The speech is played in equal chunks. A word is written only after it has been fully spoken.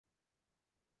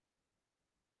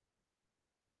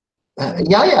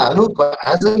Yeah. Look,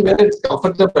 as and when it's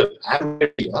comfortable, I'm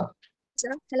ready.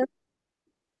 Sir, hello.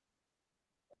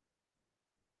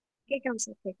 Welcome,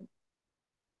 sir. Welcome.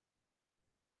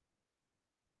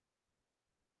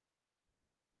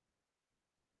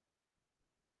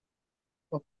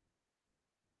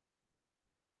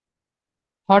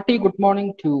 Hearty good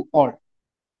morning to all.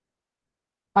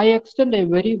 I extend a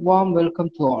very warm welcome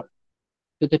to all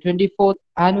to the 24th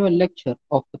annual lecture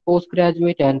of the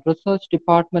Postgraduate and Research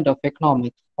Department of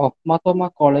Economics of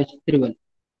Thoma College, Tiruvalla.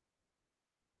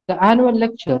 The annual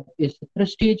lecture is a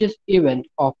prestigious event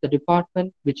of the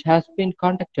department which has been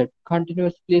conducted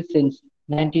continuously since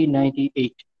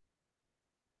 1998,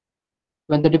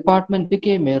 when the department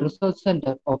became a research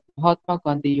center of Mahatma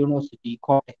Gandhi University,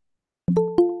 Kottayam.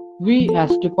 We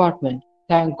as department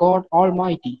thank God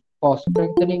Almighty for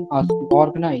strengthening us to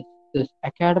organize this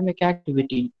academic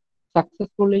activity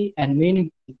successfully and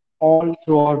meaningfully all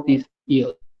throughout these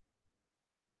years.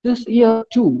 This year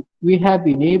too, we have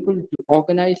been able to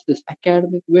organize this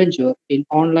academic venture in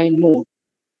online mode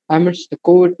amidst the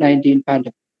COVID-19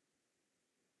 pandemic.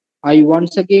 I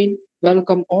once again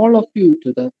welcome all of you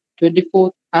to the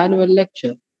 24th annual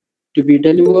lecture to be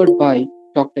delivered by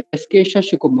Dr. S.K.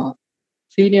 Sasikumar,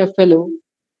 Senior Fellow,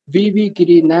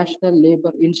 Giri National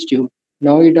Labour Institute,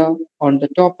 Noida, on the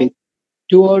topic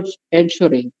towards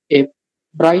ensuring a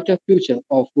brighter future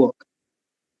of work.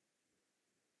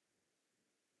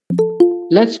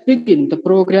 Let's begin the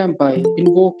program by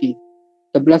invoking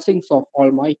the blessings of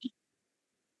Almighty.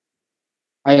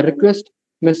 I request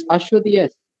Ms. Ashwati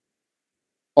S.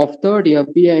 of third year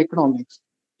BA Economics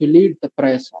to lead the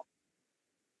prayer song.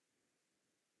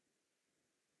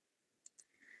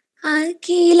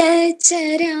 അഖില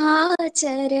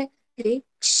ചരാചര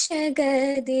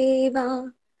രക്ഷകദേവ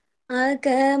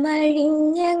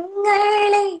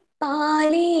അകമഴിഞ്ഞങ്ങളെ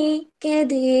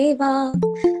പാലിക്കദേവ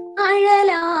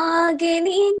അഴലാകെ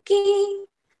നീക്കി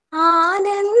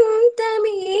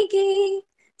ആനന്ദമേകി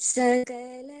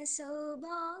സകല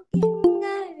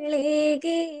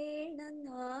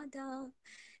സൗഭാഗ്യങ്ങളേകേണനാഥ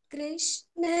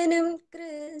കൃഷ്ണനും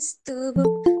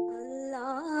ക്രിസ്തുവും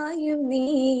അല്ലായും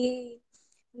നീയേ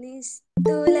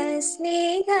നിസ്തുല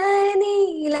സ്നേഹനിലയവും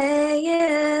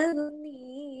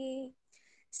നീയേ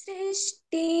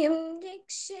സൃഷ്ടിയും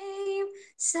രക്ഷയും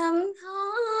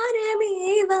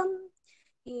സംഹാരമേവം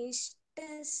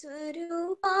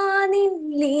ഇഷ്ടസ്വരൂപാനിൻ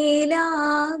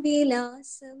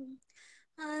ലീലാവിലാസം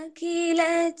അഖില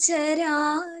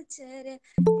ചരാചര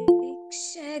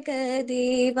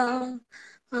രക്ഷകദേവ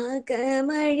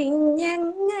അകമഴിഞ്ഞങ്ങളെ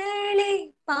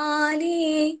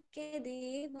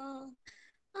പാലിക്കദേവ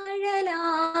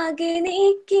അഴലാകെ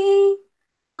നീക്കി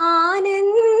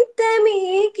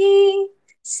ആനന്ദമേകി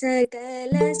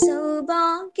സകല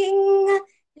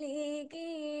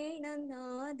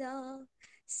സൗഭാഗ്യങ്ങളേകേണനാഥ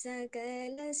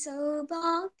സകല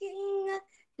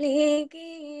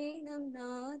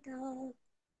സൗഭാഗ്യങ്ങളേകേണനാഥ.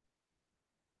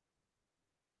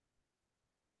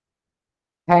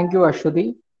 Thank you, Ashwati.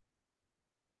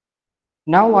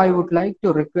 Now I would like to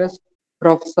request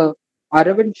Professor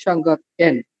Aravind Shankar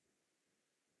N,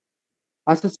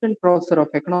 Assistant Professor of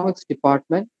Economics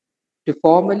Department, to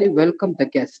formally welcome the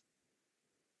guest.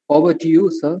 Over to you,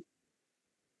 sir.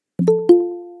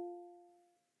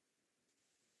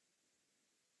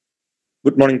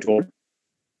 Good morning to all.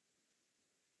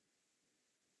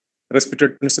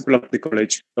 Respected Principal of the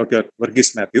College, Dr.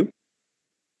 Varghese Matthew.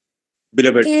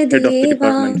 Beloved Head of the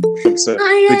Department, Professor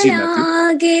Giri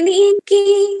Matthew.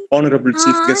 Honorable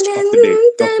Chief Guest of the Day,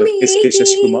 Dr. S.K.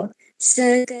 Sasikumar.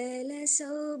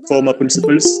 Former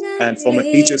principals and former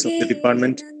teachers of the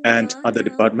department and other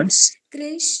departments.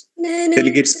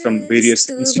 Delegates from various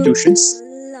institutions.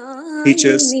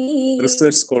 Teachers,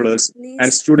 research scholars, and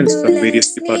students from various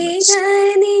departments.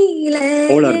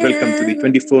 All are welcome to the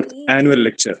 24th annual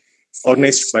lecture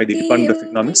organized by the Department of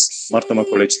Economics, Thoma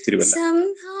College, Tiruvalla.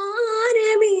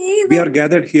 We are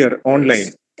gathered here online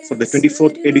for the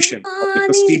 24th edition of the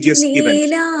prestigious event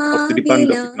of the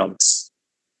Department of Economics.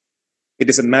 It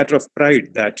is a matter of pride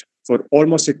that for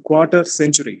almost a quarter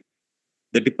century,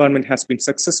 the department has been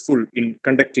successful in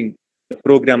conducting the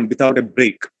program without a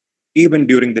break, even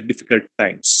during the difficult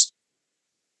times.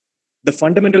 The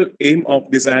fundamental aim of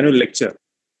this annual lecture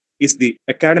is the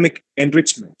academic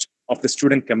enrichment of the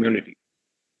student community.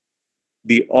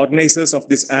 The organizers of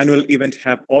this annual event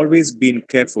have always been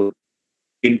careful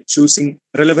in choosing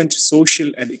relevant social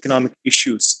and economic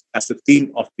issues as the theme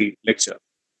of the lecture.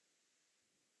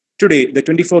 Today, the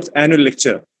 24th annual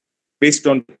lecture, based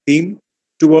on the theme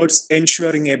towards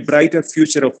ensuring a brighter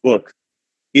future of work,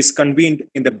 is convened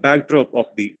in the backdrop of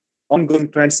the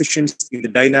ongoing transitions in the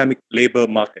dynamic labor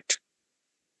market.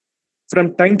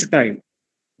 From time to time,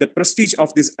 the prestige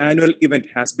of this annual event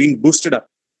has been boosted up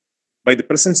by the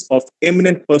presence of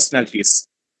eminent personalities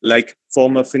like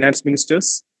former finance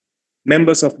ministers,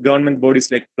 members of government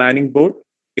bodies like Planning Board,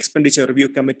 Expenditure Review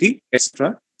Committee,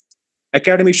 etc.,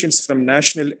 academicians from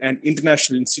national and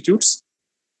international institutes,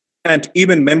 and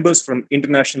even members from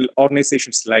international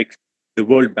organizations like the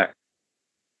World Bank.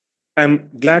 I'm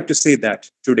glad to say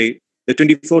that today, the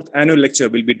 24th annual lecture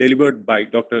will be delivered by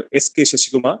Dr. S.K.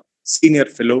 Sasikumar, Senior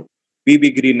Fellow,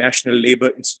 V.V. Giri National Labour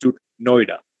Institute,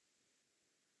 Noida.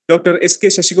 Dr. S.K.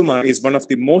 Sasikumar is one of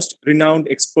the most renowned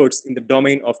experts in the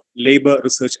domain of labor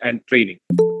research and training.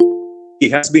 He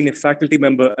has been a faculty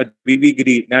member at V.V.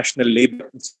 Giri National Labour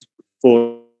Institute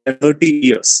for 30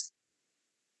 years.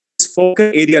 His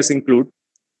focus areas include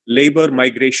labor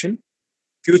migration,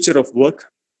 future of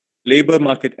work, labor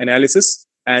market analysis,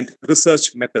 and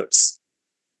research methods.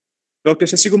 Dr.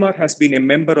 Sasikumar has been a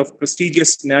member of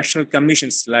prestigious national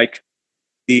commissions like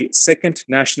the Second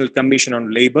National Commission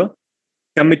on Labor,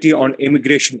 Committee on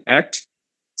Immigration Act,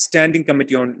 Standing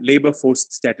Committee on Labor Force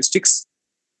Statistics,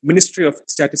 Ministry of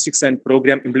Statistics and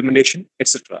Program Implementation,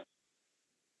 etc.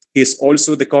 He is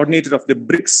also the coordinator of the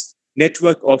BRICS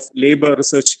Network of Labor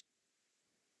Research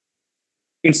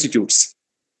Institutes.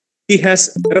 He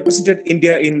has represented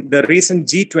India in the recent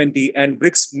G20 and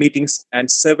BRICS meetings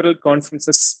and several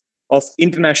conferences of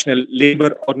International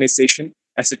Labour Organization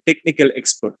as a technical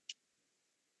expert.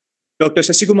 Dr.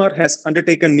 Sasikumar has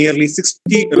undertaken nearly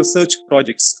 60 research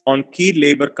projects on key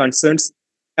labor concerns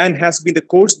and has been the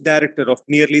course director of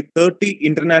nearly 30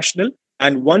 international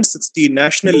and 160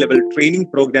 national level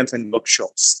training programs and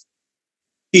workshops.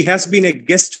 He has been a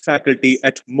guest faculty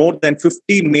at more than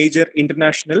 50 major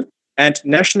international and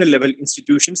national level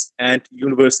institutions and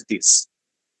universities.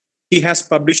 He has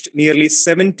published nearly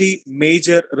 70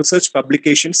 major research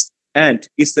publications and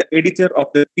is the editor of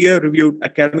the peer-reviewed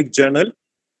academic journal,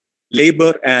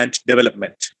 Labor and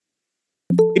Development.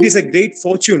 It is a great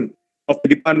fortune of the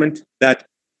department that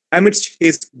amidst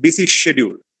his busy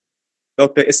schedule,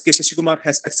 Dr. S.K. Sasikumar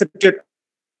has accepted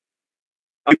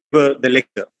the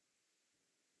lecture.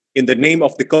 In the name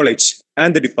of the college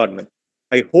and the department,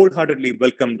 I wholeheartedly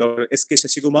welcome Dr. S.K.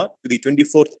 Sasikumar to the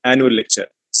 24th annual lecture.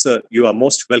 Sir, you are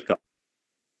most welcome.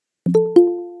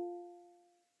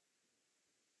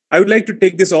 I would like to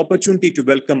take this opportunity to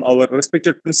welcome our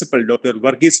respected principal, Dr.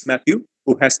 Varghese Matthew,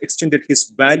 who has extended his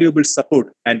valuable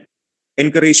support and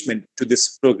encouragement to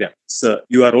this program. Sir,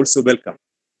 you are also welcome.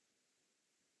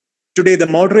 Today, the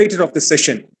moderator of the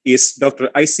session is Dr.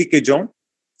 I.C.K. John,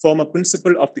 former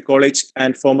principal of the college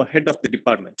and former head of the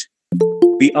department.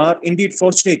 We are indeed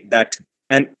fortunate that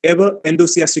an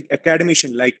ever-enthusiastic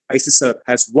academician like IC sir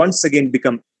has once again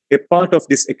become a part of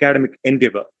this academic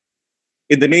endeavor.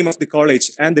 In the name of the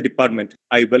college and the department,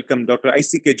 I welcome Dr.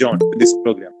 I.C.K. John to this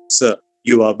program. Sir,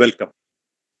 you are welcome.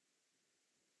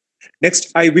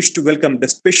 Next, I wish to welcome the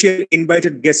special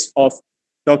invited guest of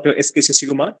Dr. S.K.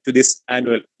 Sasikumar to this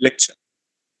annual lecture.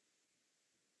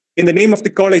 In the name of the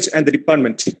college and the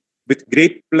department, with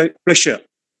great pleasure,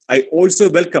 I also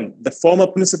welcome the former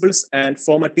principals and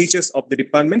former teachers of the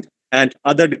department and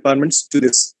other departments to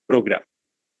this program.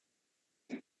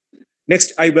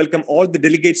 Next, I welcome all the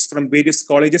delegates from various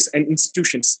colleges and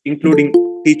institutions, including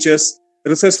teachers,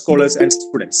 research scholars, and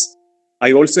students.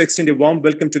 I also extend a warm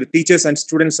welcome to the teachers and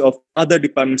students of other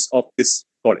departments of this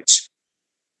college.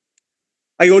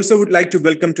 I also would like to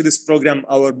welcome to this program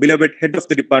our beloved head of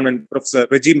the department, Professor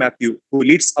Reggie Matthew, who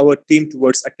leads our team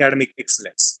towards academic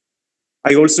excellence.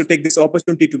 I also take this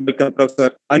opportunity to welcome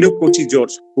Professor Anup Kochi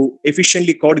George, who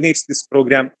efficiently coordinates this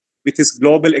program with his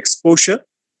global exposure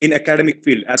in academic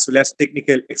field as well as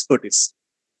technical expertise.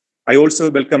 I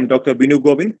also welcome Dr. Binu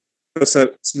Govind,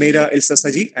 Professor Smeira Elsa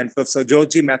Saji, and Professor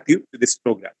Georgie Matthew to this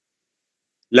program.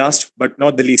 Last but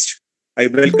not the least, I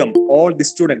welcome all the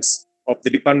students of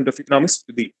the Department of Economics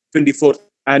to the 24th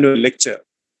annual lecture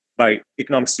by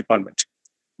Economics Department.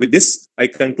 With this, I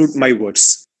conclude my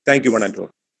words. Thank you, one and all.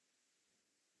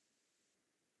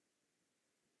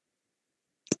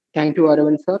 Thank you,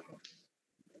 Aravind sir.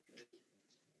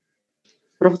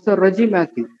 Professor Reggie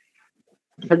Matthew,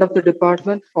 head of the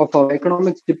department of our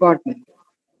economics department,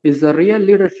 is the real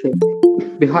leadership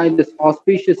behind this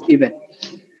auspicious event.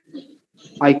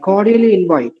 I cordially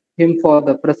invite him for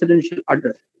the presidential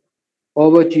address.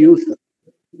 Over to you, sir.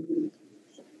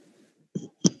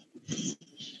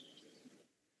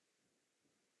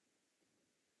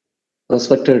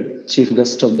 Respected Chief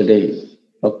Guest of the Day,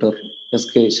 Dr.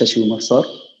 S.K. Sasikumar sir,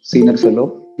 Senior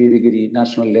Fellow, V.V. Giri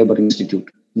National Labour Institute,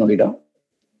 Noida.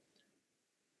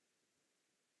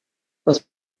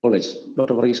 College,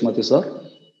 Dr. Varghese Matthew sir.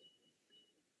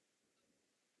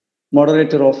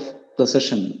 Moderator of the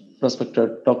session,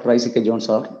 respected Dr. Isaac A. Jones,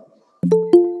 sir.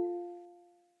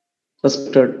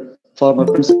 Respected former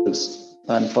principals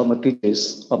and former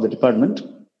teachers of the department,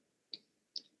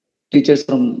 teachers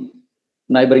from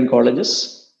neighboring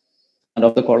colleges and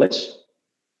of the college,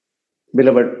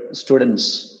 beloved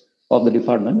students of the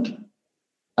department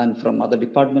and from other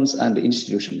departments and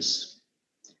institutions,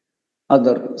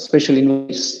 other special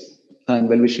invitees and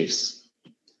well-wishers,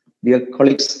 dear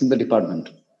colleagues in the department,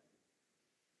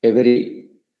 a very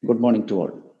good morning to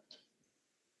all.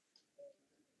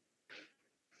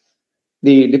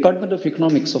 The Department of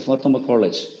Economics of Thoma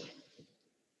College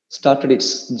started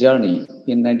its journey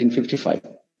in 1955,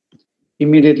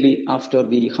 immediately after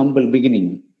the humble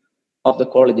beginning of the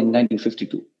college in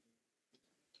 1952.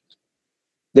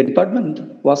 The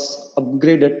department was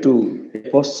upgraded to a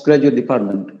postgraduate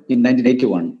department in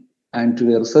 1981 and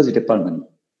to a research department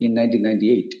in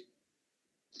 1998.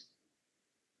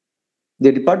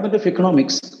 The Department of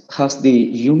Economics has the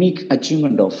unique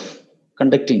achievement of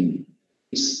conducting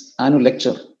its annual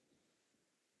lecture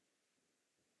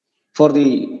for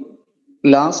the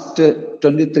last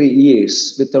 23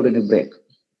 years without any break.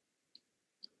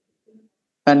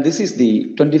 And this is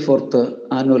the 24th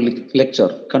annual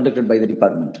lecture conducted by the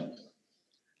department.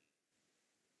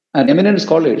 And eminent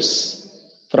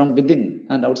scholars from within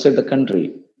and outside the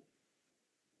country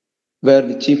were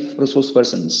the chief resource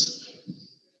persons.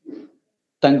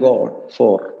 Thank God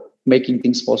for making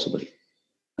things possible.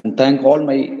 And thank all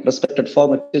my respected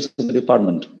former teachers of the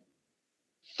department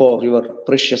for your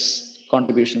precious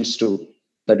contributions to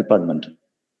the department.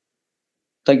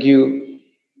 Thank you,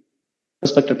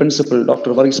 respected Principal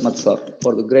Dr. Varis Matsar,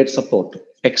 for the great support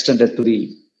extended to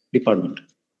the department.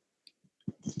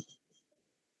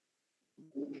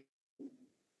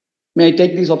 May I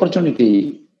take this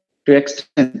opportunity to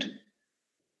extend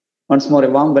once more a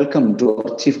warm welcome to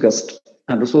our chief guest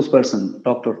and resource person,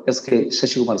 Dr. S.K.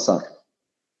 Sasikumar sir.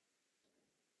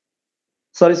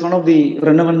 Sir is one of the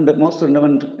most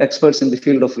renowned experts in the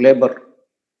field of labor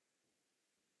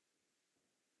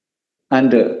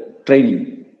and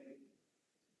training.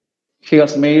 He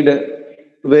has made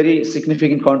very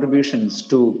significant contributions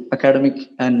to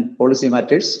academic and policy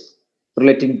matters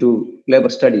relating to labor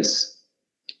studies.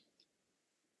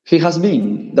 He has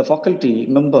been the faculty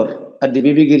member at the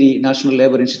Feburary National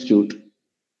Labour Institute,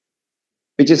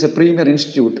 which is a premier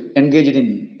institute engaged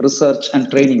in research and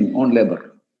training on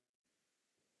labor.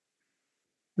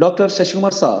 Dr.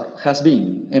 Sasikumar sir has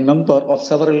been a member of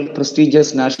several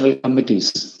prestigious national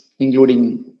committees,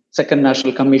 including Second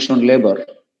National Commission on Labour,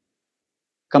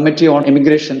 Committee on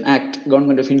Immigration Act,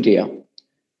 Government of India,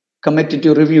 Committee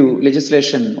to Review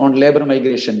Legislation on Labour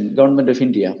Migration, Government of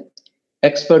India,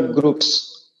 expert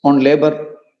groups on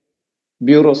Labour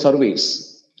Bureau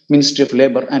Surveys, Ministry of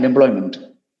Labour and Employment.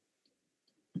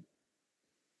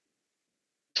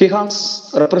 He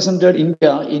has represented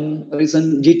India in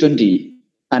recent G20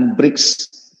 and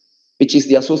BRICS, which is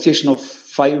the association of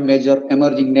 5 major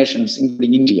emerging nations,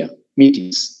 including India,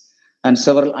 meetings, and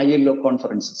several ILO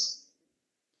conferences.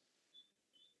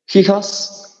 He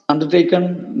has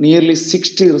undertaken nearly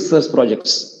 60 research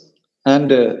projects and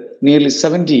nearly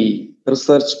 70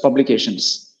 research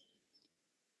publications.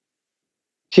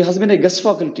 He has been a guest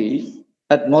faculty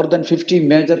at more than 50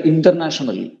 major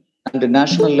international and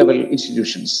national level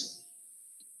institutions.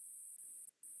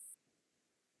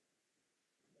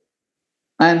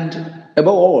 And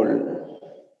above all,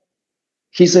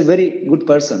 he's a very good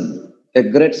person, a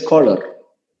great scholar,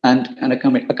 and an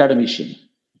academician.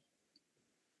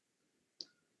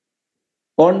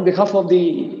 On behalf of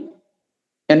the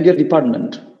entire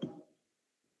department,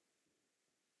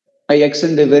 I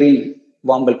extend a very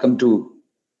warm welcome to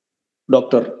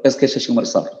Dr. S.K. Sasikumar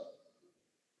sir.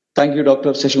 Thank you,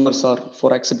 Dr. Sasikumar sir,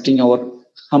 for accepting our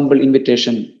humble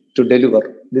invitation to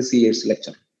deliver this year's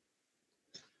lecture.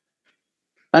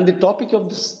 And the topic of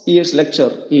this year's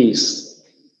lecture is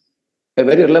a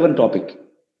very relevant topic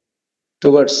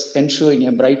towards ensuring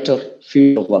a brighter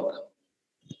future of work.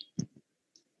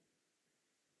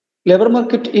 Labor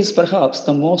market is perhaps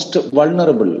the most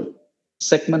vulnerable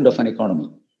segment of an economy.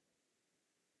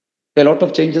 A lot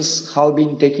of changes have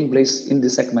been taking place in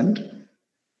this segment.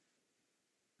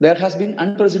 There has been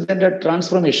unprecedented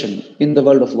transformation in the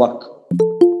world of work.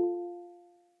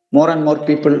 More and more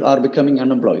people are becoming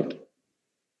unemployed.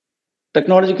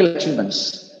 Technological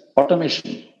achievements,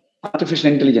 automation,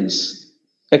 artificial intelligence,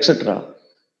 etc.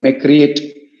 may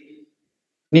create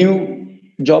new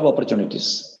job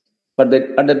opportunities. But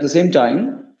at the same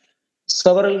time,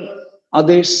 several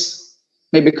others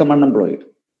may become unemployed.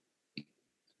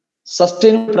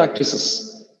 Sustainable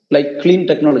practices like clean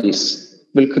technologies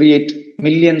will create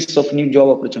millions of new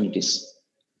job opportunities.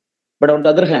 But on the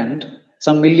other hand,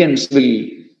 some millions will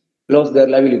lose their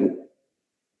livelihood.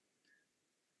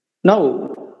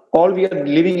 Now, all we are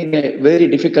living in a very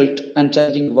difficult and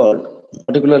challenging world,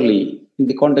 particularly in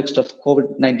the context of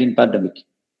COVID-19 pandemic.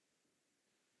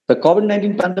 The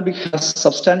COVID-19 pandemic has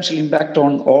substantial impact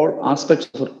on all aspects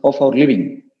of our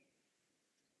living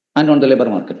and on the labor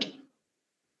market.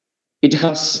 It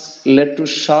has led to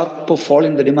sharp fall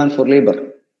in the demand for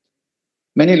labor.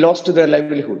 Many lost their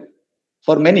livelihood.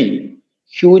 For many,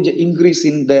 huge increase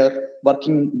in their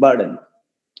working burden,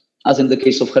 as in the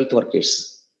case of health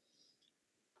workers.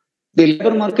 The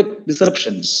labor market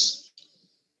disruptions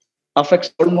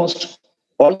affects almost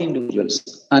all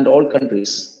individuals and all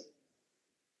countries.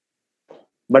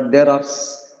 But there are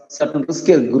certain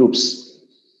riskier groups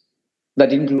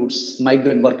that includes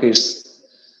migrant workers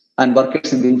and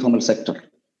workers in the informal sector.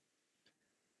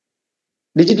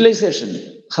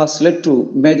 Digitalization has led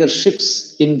to major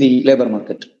shifts in the labor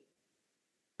market.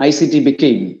 ICT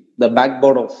became the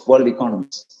backbone of world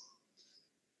economies.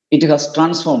 It has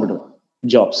transformed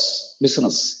jobs,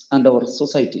 business, and our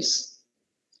societies.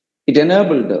 It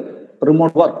enabled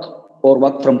remote work or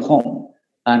work from home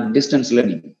and distance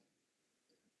learning.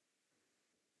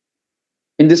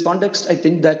 In this context, I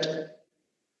think that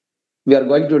we are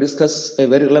going to discuss a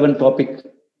very relevant topic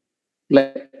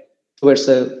like towards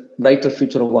a brighter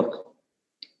future of work.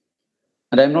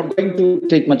 And I'm not going to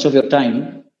take much of your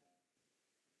time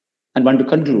and want to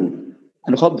conclude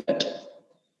and hope that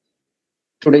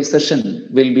today's session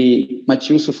will be much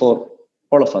useful for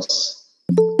all of us.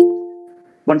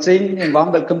 Once again, a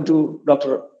warm welcome to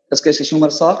Dr. S.K.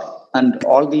 Sasikumar sir and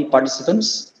all the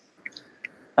participants,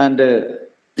 and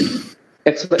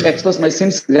express my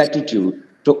sincere gratitude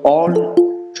to all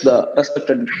the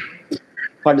respected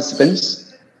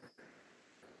participants,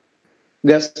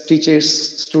 guests,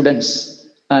 teachers, students,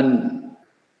 and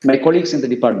my colleagues in the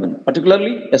department.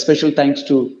 Particularly, a special thanks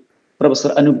to Professor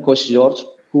Anup Ghosh George,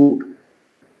 who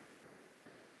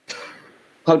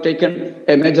have taken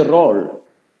a major role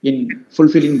in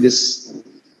fulfilling this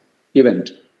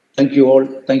event. Thank you all.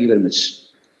 Thank you very much.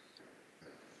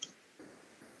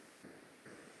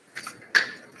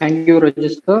 Thank you,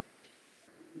 Register.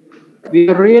 We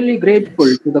are really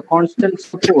grateful to the constant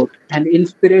support and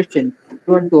inspiration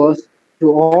given to us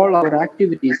through all our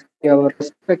activities by our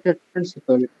respected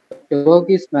principal, Dr.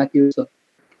 Verghese Matthew, sir.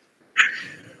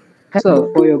 Thank you,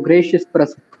 sir, for your gracious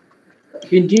presence.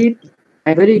 Indeed,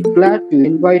 I am very glad to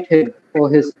invite him for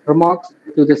his remarks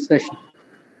to this session.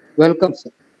 Welcome,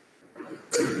 sir.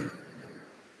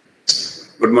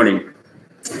 Good morning.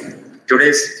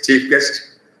 Today's chief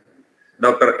guest,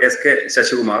 Dr. S.K.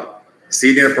 Sasikumar,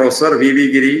 Senior Professor,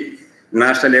 V.V. Giri,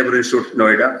 National Labour Institute,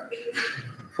 Noida.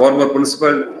 Former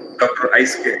Principal, Dr.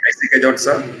 I.C.K.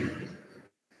 Johnson.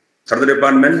 For the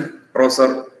department,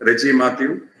 Professor Reggie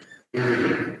Matthew.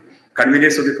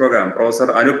 Conveners of the program, Professor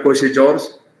Anup Ghosh George,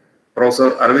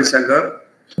 Professor Arvind Shankar.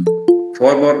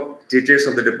 Former teachers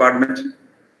of the department,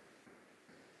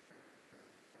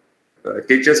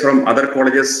 teachers from other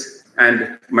colleges,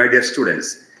 and my dear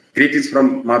students. Greetings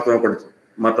from Thoma,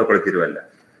 Tiruvalla.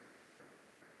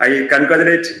 I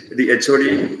congratulate the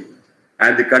HOD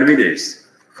and the conveners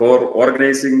for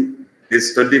organizing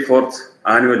this 24th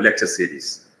annual lecture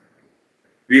series.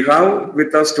 We have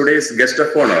with us today's guest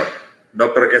of honor,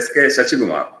 Dr. S.K.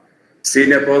 Sasikumar,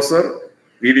 Senior Professor,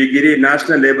 V.V. Giri,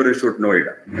 National Labour Institute,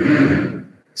 Noida.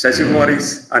 Sasikumar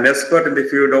is an expert in the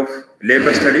field of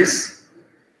labor studies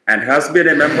and has been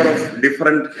a member of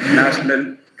different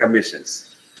national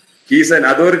commissions. He is an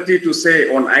authority to say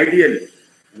on ideal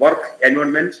work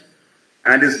environment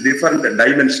and its different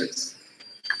dimensions.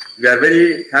 We are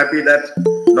very happy that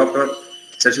Dr.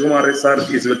 Sasikumar sir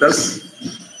is with us.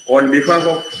 On behalf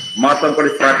of Thoma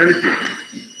fraternity,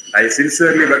 I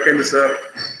sincerely welcome you, sir,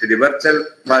 to the virtual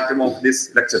platform of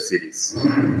this lecture series.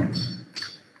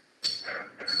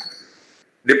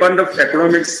 Department of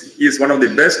Economics is one of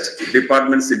the best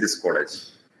departments in this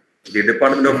college. The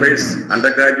department offers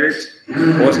undergraduate,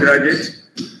 postgraduate,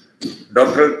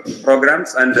 doctoral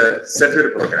programs, and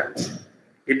certificate programs.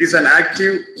 It is an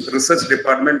active research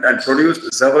department and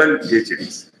produced several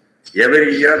PhDs.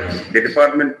 Every year, the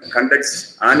department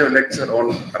conducts annual lecture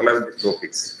on relevant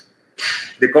topics.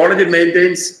 The college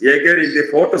maintains Jaeger in the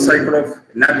fourth cycle of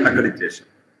NAT accreditation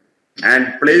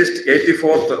and placed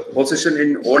 84th position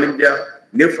in All India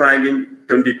NIF ranking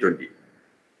 2020.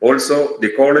 Also, the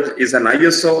college is an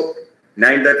ISO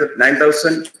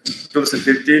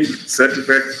 9000-2015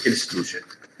 certified institution.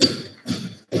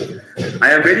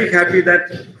 I am very happy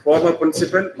that former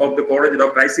principal of the college,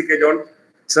 Dr. I.C.K. John,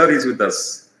 sir, is with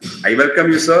us. I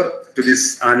welcome you, sir, to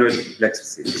this annual lecture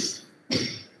series.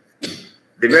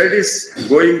 The world is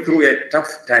going through a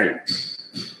tough time.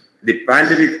 The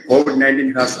pandemic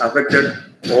COVID-19 has affected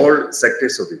all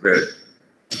sectors of the world.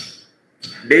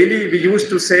 Daily, we used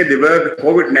to say the word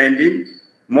COVID-19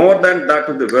 more than that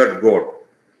of the word God.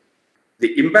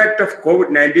 The impact of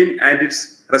COVID-19 and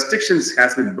its restrictions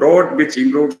has been broad, which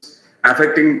includes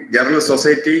affecting general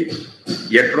society,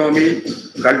 economy,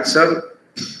 culture,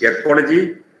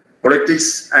 ecology,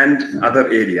 politics, and other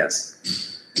areas.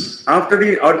 After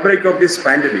the outbreak of this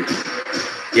pandemic,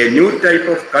 a new type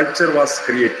of culture was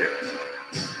created.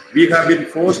 We have been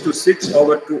forced to switch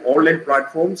over to online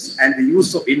platforms and the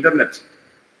use of internet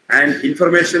and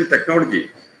information technology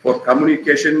for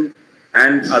communication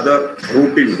and other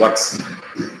routine works.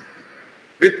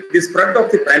 With the spread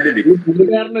of the pandemic,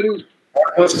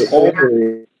 almost all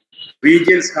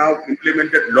regions have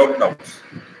implemented lockdowns,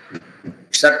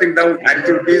 shutting down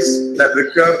activities that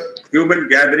require human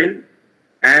gathering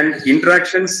and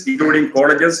interactions, including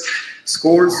colleges,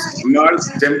 schools,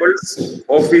 malls, temples,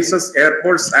 offices,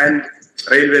 airports, and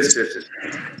railway stations.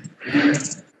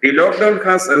 The lockdown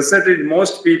has resulted in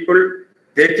most people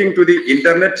taking to the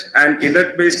internet and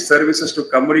internet-based services to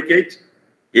communicate,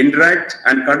 interact,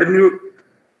 and continue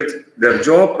with their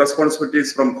job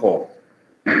responsibilities from home.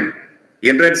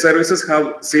 Internet services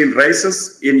have seen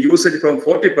rises in usage from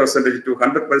 40% to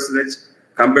 100%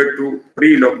 compared to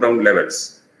pre-lockdown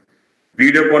levels.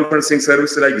 Video conferencing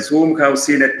services like Zoom have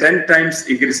seen a 10 times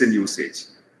increase in usage.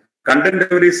 Content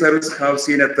delivery services have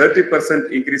seen a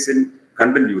 30% increase in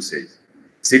content usage.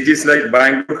 Cities like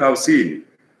Bangalore have seen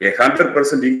a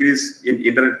 100% increase in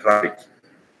internet traffic.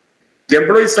 The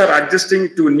employees are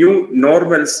adjusting to new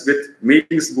normals with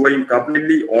meetings going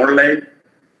completely online,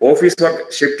 office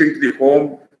work shifting to the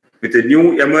home with the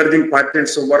new emerging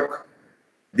patterns of work.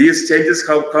 These changes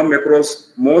have come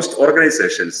across most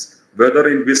organizations, whether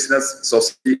in business,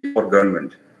 society, or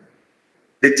government.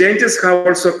 The changes have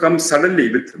also come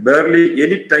suddenly with barely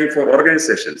any time for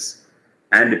organizations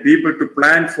and people to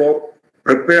plan for,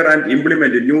 prepare, and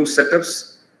implement new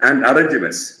setups and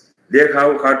arrangements. They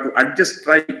have had to adjust,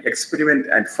 try, experiment,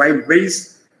 and find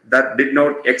ways that did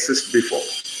not exist before.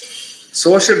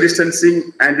 Social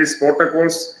distancing and its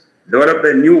protocols developed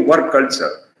a new work culture,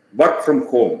 work from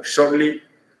home, shortly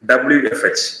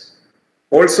WFH.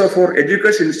 Also for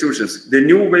education institutions, the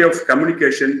new way of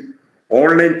communication,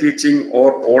 online teaching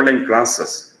or online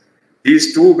classes.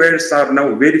 These two words are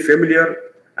now very familiar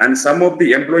and some of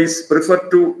the employees prefer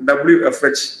to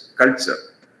WFH culture.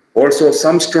 Also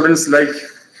some students like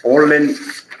online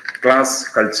class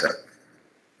culture.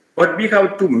 But we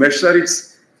have to measure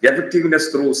its effectiveness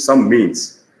through some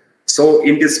means. So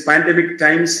in these pandemic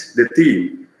times, the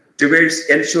theme towards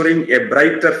ensuring a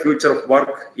brighter future of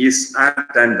work is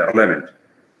apt and relevant.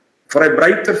 For a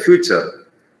brighter future,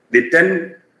 the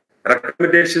 10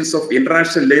 recommendations of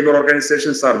international labor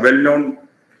organizations are well known,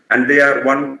 and they are: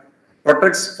 1,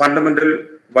 protects fundamental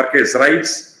workers'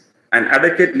 rights, an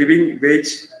adequate living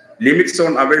wage, limits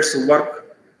on hours of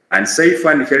work, and safe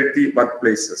and healthy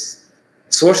workplaces.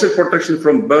 Social protection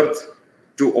from birth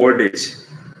to old age.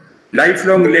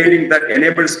 Lifelong learning that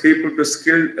enables people to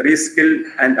skill, reskill,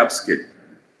 and upskill.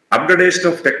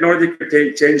 Upgradation of technological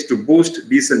change to boost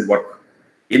decent work.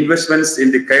 Investments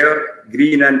in the care,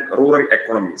 green, and rural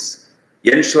economies.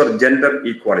 Ensure gender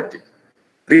equality.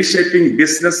 Reshaping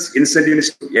business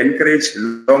incentives to encourage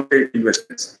long-term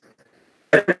investments.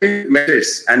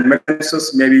 Measures and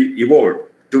mechanisms may be evolved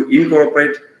to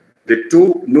incorporate the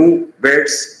two new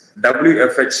words,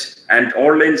 WFH and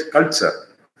online culture,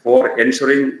 for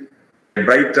ensuring a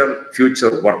brighter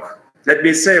future work. Let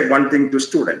me say one thing to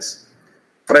students.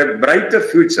 For a brighter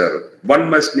future, one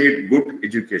must need good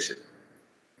education.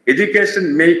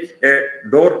 Education makes a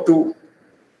door to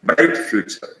bright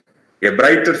future. A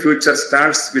brighter future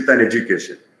starts with an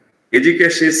education.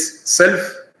 Education is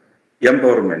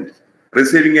self-empowerment.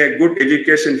 Receiving a good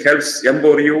education helps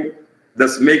empower you,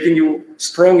 thus making you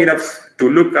strong enough to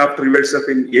look after yourself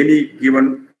in any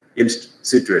given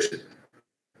situation.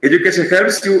 Education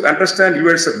helps you understand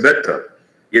yourself better.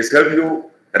 It helps you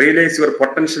realize your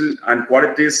potential and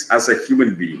qualities as a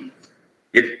human being.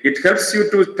 It helps you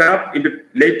to tap into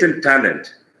latent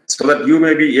talent so that you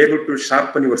may be able to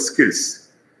sharpen your skills.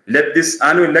 Let this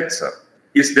annual lecture,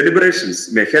 its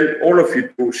deliberations may help all of you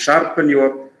to sharpen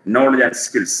your knowledge and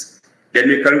skills. Let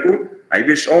me conclude. I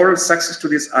wish all success to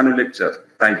this annual lecture.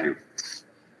 Thank you.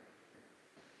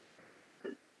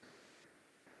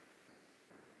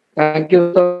 Thank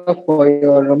you, sir, for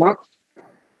your remarks.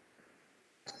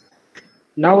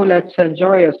 Now let's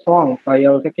enjoy a song by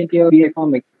our second year BA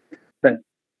Economics friend,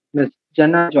 Ms.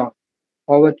 Jenna John,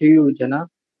 Over to you, Jana.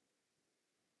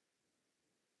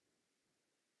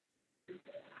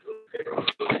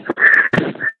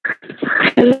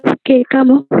 Hello,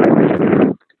 കേൾക്കാമോ?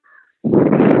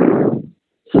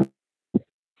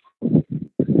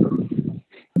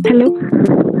 Hello,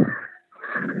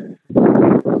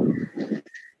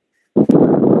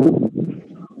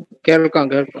 കേൾക്കാം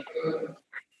കേൾക്കാം.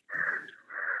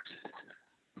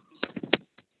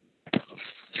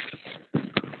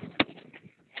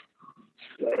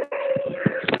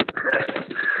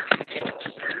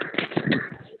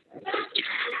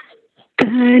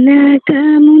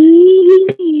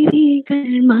 കനകമുന്തിരികൾ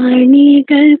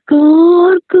മണികൾ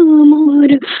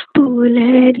കോർക്കുമൊരു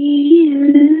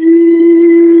പുലരിയിൽ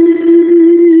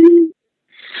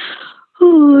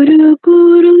ഒരു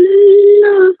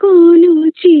കുറുന്നു കുനു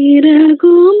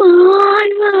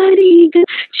ചിറകുമായി വരിക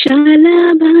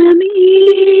ശലഭമേ.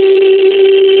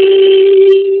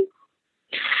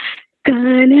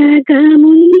 കനകമുന്തിരികൾ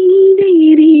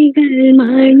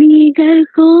മണികൾ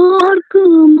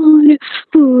കോർക്കുമൊരു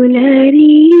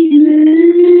പുലരിയിൽ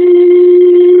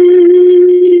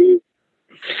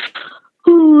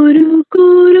ഒരു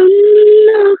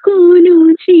കുറുന്നു കുനു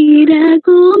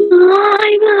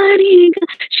ചിറകുമായി വരിക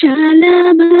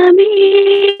ശലഭമേ.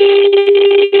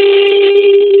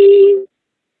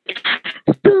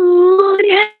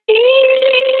 സൂര്യനെ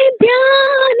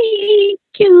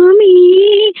ധ്യാനിക്കുമീ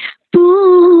പൂ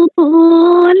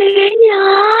പോലെ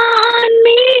ഞാൻ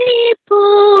മിഴി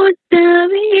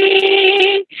പൂട്ടവേ.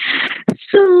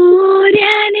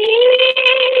 സൂര്യനെ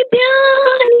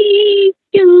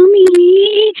ധ്യാനിക്കുമീ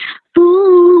പൂ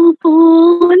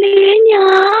പോലെ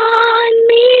ഞാൻ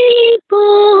മിഴി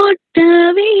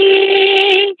പൂട്ടവേ.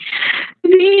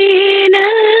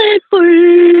 വേനൽ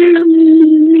പൊള്ളും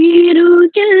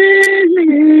നിറുകിൽ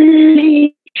മെല്ലെ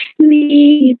നീ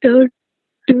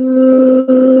തൊട്ടു.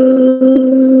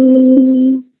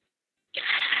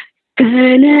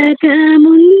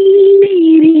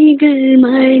 കനകമുന്തിരികൾ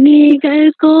മണികൾ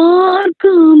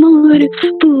കോർക്കുമൊരു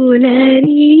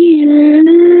പുലരിയിൽ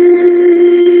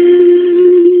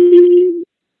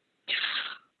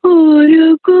ഒരു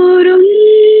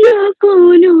കുറുന്നു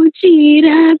കുനു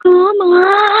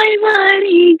ചിറകുമായി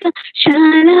വരിക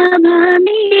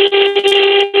ശലഭമേ.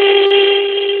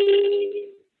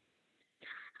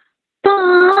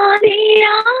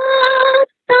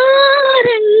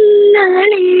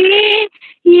 താരങ്ങളെ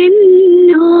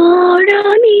എന്നോടു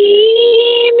നീ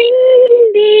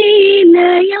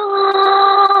മിണ്ടിലയോ.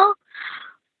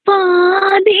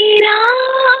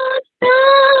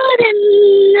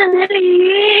 താരങ്ങളെ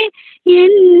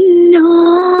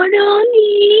എന്നോടു നീ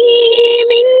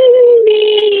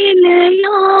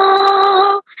മിണ്ടിലയോ.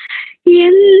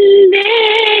 എന്തേ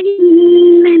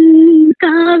ഇന്നൻ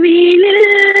കവിളിൽ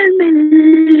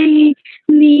മെല്ലെ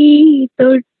നീ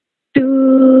തൊട്ടു.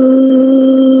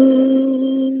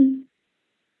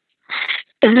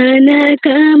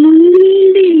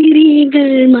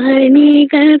 കനകമുന്തിരികൾ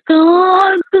മണികൾ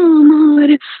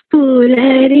കോർക്കുമൊരു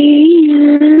പുലരിയിൽ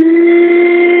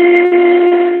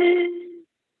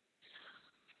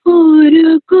ഒരു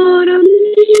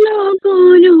കുറുന്നു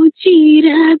കുനു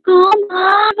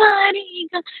ചിറകുമായി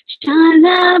വരിക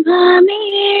ശലഭമേ.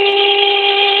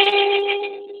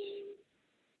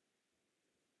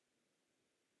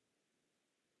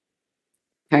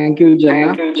 Thank you, Jana.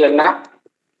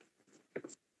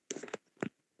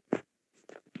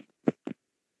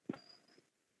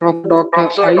 Dr.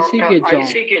 ICK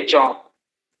John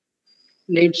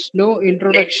needs no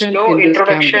introduction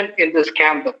in this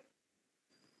campus.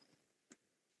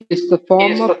 He is the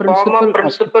former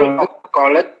principal of the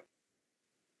college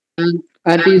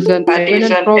and is an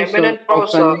eminent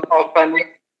professor of an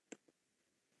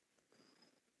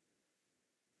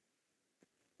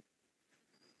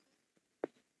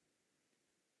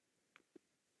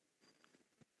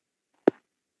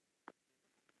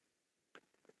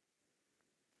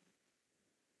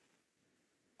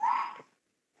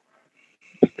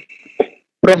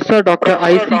Professor Dr.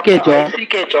 ICK John.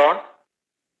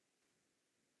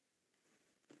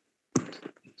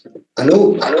 Hello.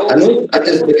 That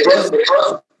is because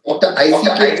Dr.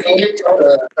 ICK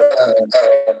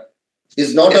is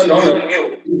not on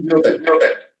mute.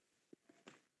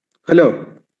 Hello.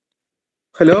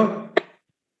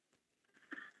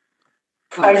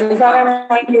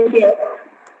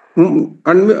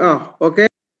 Okay.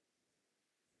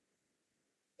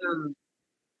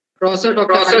 Professor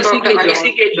Dr.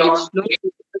 ICK John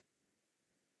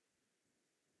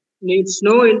needs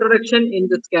no introduction in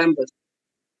this campus.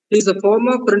 He is a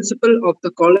former principal of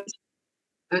the college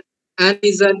and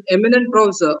is an eminent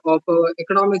professor of our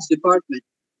economics department.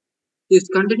 is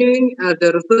continuing as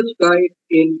a research guide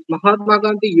in Mahatma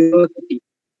Gandhi University.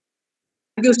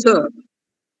 Thank you, sir,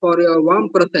 for your warm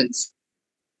presence.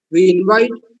 We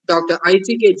invite Dr.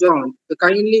 ICK John to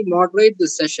kindly moderate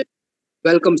this session.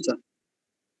 Welcome, sir.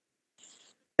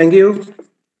 Thank you.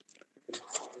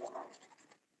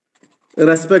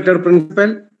 Respected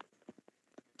Principal,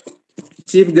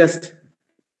 Chief Guest,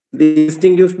 the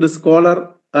distinguished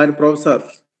scholar and professor,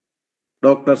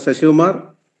 Dr.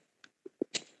 Sasikumar,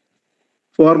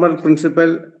 former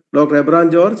Principal, Dr.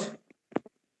 Abraham George,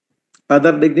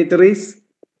 other dignitaries,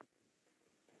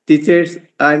 teachers,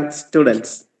 and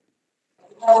students.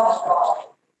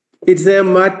 It's a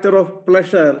matter of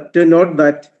pleasure to note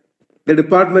that the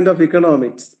Department of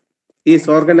Economics is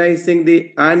organizing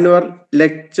the annual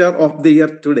lecture of the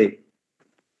year today.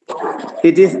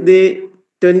 It is the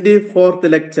 24th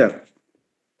lecture.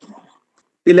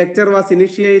 The lecture was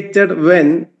initiated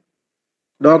when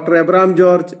Dr. Abraham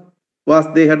George was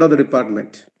the head of the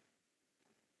department.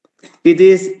 It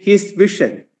is his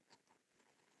vision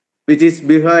which is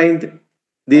behind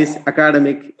this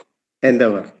academic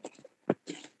endeavor.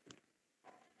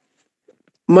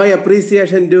 My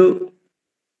appreciation to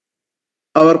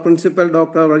our principal,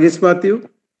 Dr. Rajesh Matthew,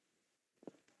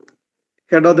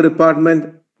 head of the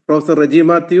department, Professor Raji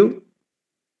Matthew,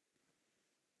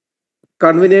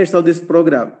 conveners of this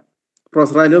program,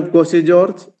 Professor Anup Koshi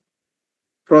George,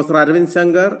 Professor Arvind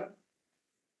Shankar,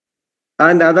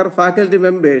 and other faculty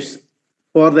members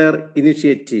for their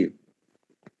initiative.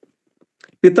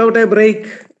 Without a break,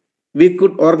 we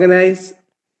could organize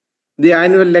the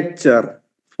annual lecture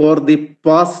for the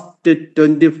past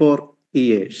 24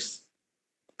 years.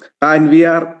 And we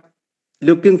are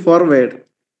looking forward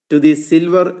to the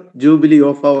silver jubilee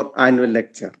of our annual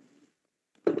lecture.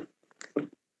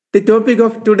 The topic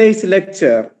of today's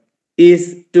lecture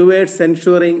is towards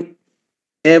ensuring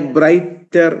a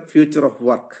brighter future of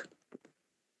work.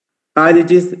 And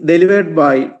it is delivered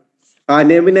by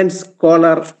an eminent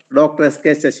scholar, Dr.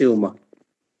 S.K. Sasikumar.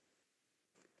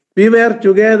 We were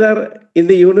together in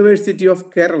the University of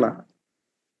Kerala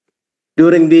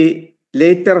during the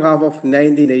later half of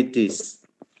 1980s.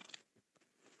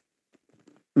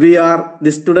 We are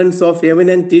the students of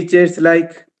eminent teachers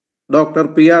like Dr.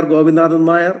 P.R. Govindrathan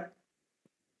Nair,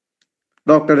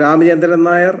 Dr. Ramachandran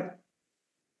Nair,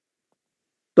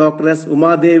 Dr. S.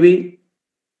 Uma Devi,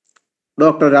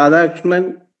 Dr.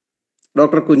 Radhakrishnan,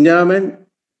 Dr. Kunjaman,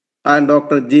 and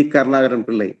Dr. G. Karnagaran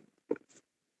Pillai.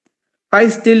 I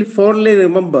still fondly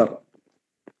remember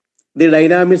the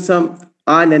dynamism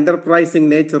and enterprising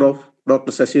nature of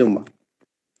Dr. Sasikumar.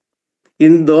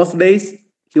 In those days,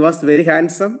 he was very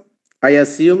handsome. I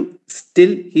assume still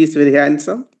he is very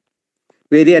handsome,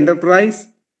 very enterprise,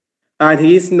 and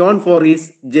he is known for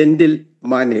his gentle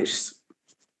manners.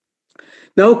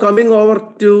 Now coming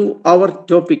over to our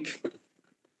topic,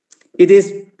 it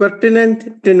is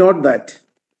pertinent to note that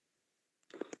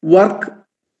work,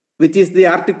 which is the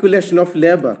articulation of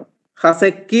labor, has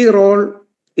a key role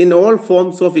in all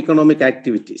forms of economic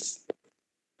activities.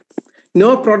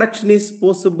 No production is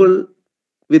possible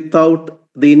without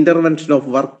the intervention of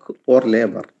work or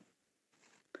labor.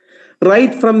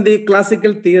 Right from the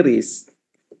classical theories,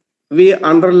 we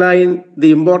underline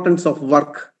the importance of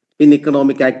work in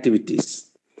economic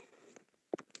activities.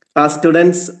 As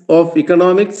students of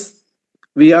economics,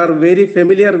 we are very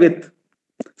familiar with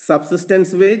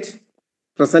subsistence wage,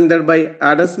 presented by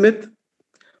Adam Smith,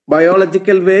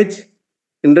 biological wage,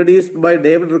 introduced by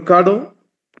David Ricardo,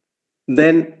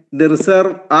 then the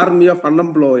reserve army of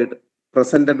unemployed,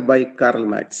 presented by Karl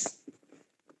Marx.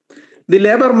 The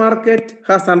labor market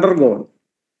has undergone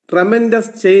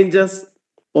tremendous changes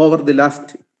over the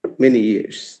last many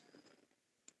years.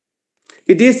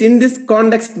 It is in this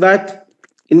context that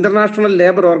International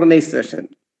Labour Organization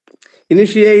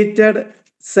initiated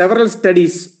several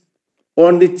studies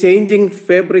on the changing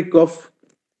fabric of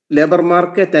labor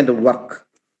market and work.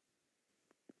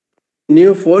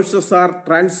 New forces are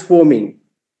transforming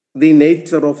the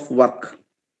nature of work.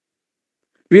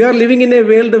 We are living in a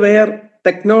world where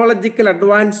technological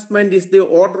advancement is the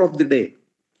order of the day.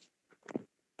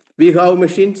 We have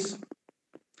machines,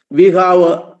 we have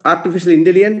artificial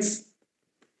intelligence,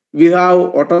 we have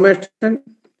automation,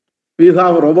 we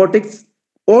have robotics.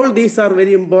 All these are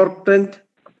very important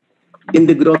in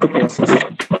the growth process.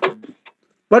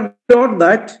 But note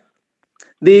that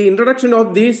the introduction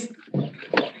of this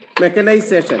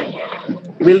mechanization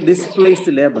will displace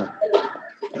labor.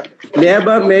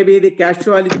 Labor may be the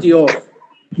casualty of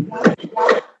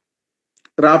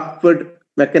rapid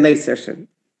mechanization.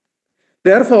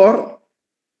 Therefore,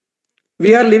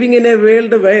 we are living in a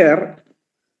world where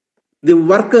the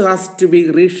work has to be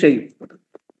reshaped.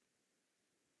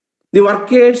 The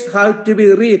workers have to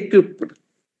be re-equipped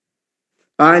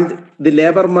and the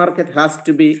labor market has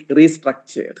to be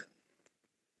restructured.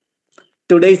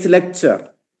 Today's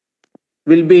lecture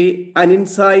will be an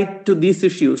insight to these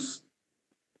issues.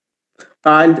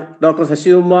 And Dr.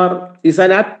 Sasikumar is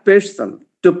an apt person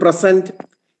to present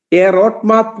a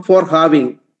roadmap for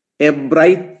having a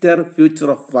brighter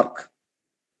future of work.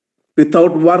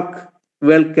 Without work,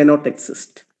 world cannot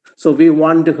exist. So we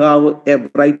want to have a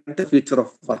brighter future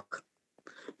of work.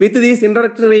 With these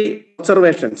introductory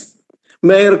observations,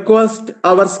 may I request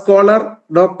our scholar,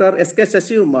 Dr. S.K.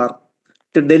 Sasikumar,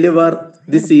 to deliver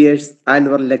this year's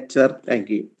annual lecture. Thank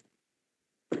you.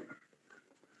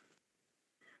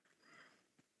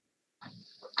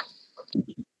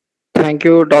 Thank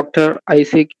you, Dr.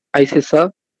 Isaac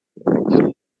sir.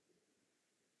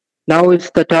 Now it's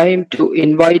the time to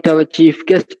invite our chief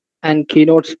guest and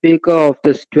keynote speaker of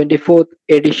this 24th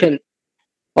edition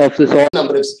of this.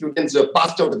 Number of students who have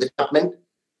passed out of the department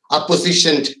are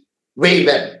positioned very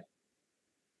well.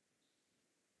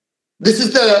 This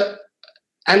is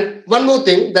and one more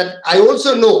thing, that I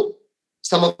also know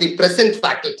some of the present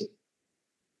faculty,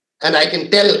 and I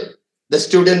can tell the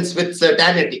students with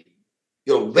certainty,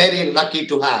 you're very lucky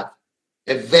to have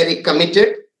a very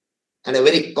committed and a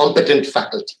very competent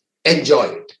faculty. Enjoy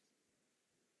it.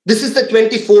 This is the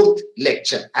 24th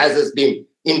lecture, as has been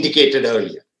indicated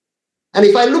earlier. And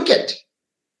if I look at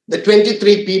the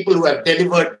 23 people who have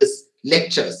delivered these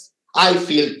lectures, I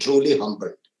feel truly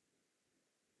humbled.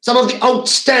 Some of the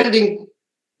outstanding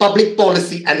public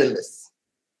policy analysts,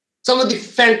 some of the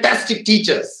fantastic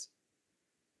teachers,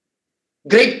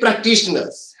 great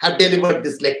practitioners have delivered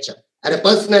this lecture. At a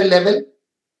personal level,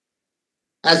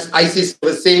 as ICC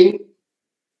was saying,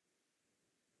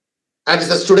 I was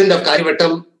a student of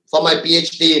Karivattam for my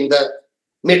PhD in the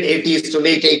mid-80s to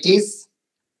late 80s.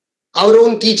 Our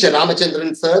own teacher,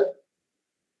 Ramachandran sir,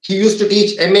 he used to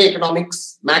teach MA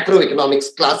Economics,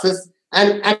 Macroeconomics classes,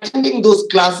 and attending those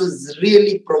classes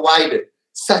really provided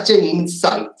such an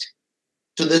insight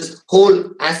to this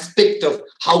whole aspect of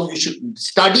how we should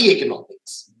study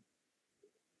economics.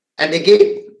 And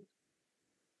again,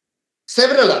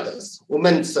 several others,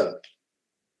 Women sir,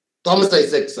 Thomas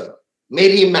Isaac sir,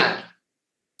 Mary Mann,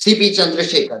 C.P.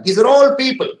 Chandrasekhar, these are all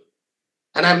people,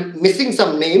 and I'm missing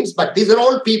some names, but these are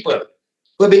all people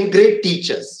who have been great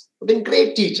teachers,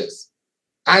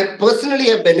 I personally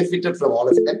have benefited from all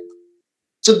of them.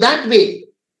 So that way,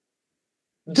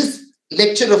 this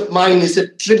lecture of mine is a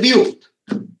tribute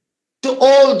to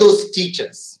all those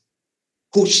teachers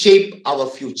who shape our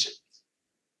future.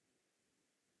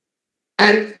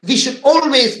 And we should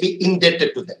always be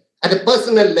indebted to them. At a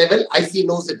personal level, IC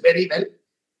knows it very well.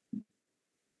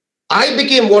 I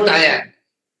became what I am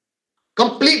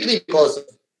completely because of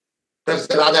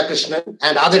Professor Radhakrishnan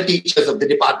and other teachers of the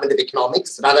Department of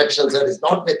Economics. Radhakrishnan sir is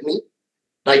not with me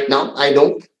right now. I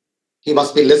know he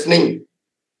must be listening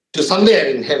to somewhere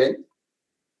in heaven.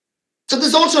 So this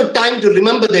is also a time to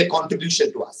remember their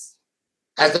contribution to us.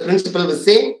 As the principal was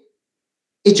saying,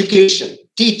 education,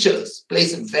 teachers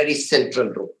plays a very central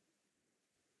role.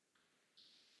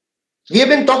 We have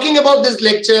been talking about this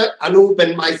lecture, Anup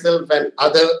and myself and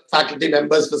other faculty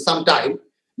members, for some time.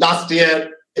 Last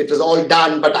year, it was all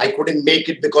done, but I couldn't make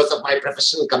it because of my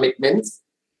professional commitments.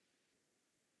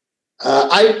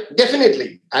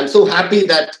 I'm so happy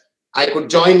that I could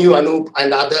join you, Anup,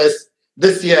 and others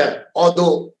this year,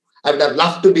 although I would have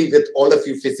loved to be with all of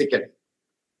you physically.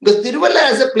 Because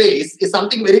Tiruvalla as a place is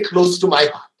something very close to my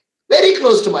heart. Very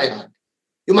close to my heart.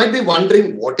 You might be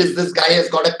wondering, what is this guy has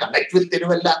got to connect with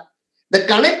Tiruvalla? The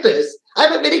connect is, I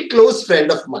have a very close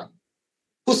friend of mine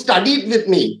who studied with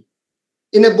me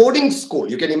in a boarding school.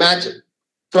 You can imagine,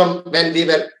 from when we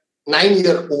were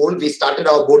 9-year-old, we started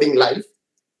our boarding life,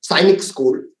 Sainik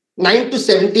school. 9 to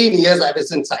 17 years I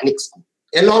was in Sainik school,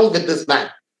 along with this man.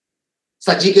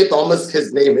 Sajike Thomas,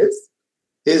 his name is.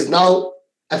 He is now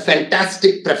a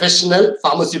fantastic professional,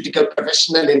 pharmaceutical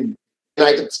professional in the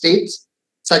United States.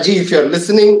 Saji, if you're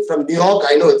listening from New York,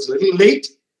 I know it's a little late.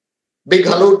 Big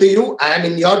hello to you. I am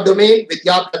in your domain with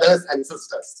your brothers and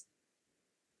sisters.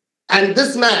 And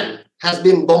this man has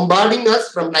been bombarding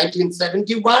us from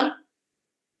 1971.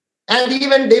 And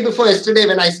even day before yesterday,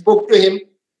 when I spoke to him,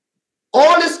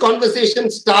 all his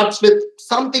conversation starts with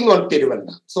something on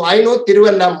Tiruvalla. So I know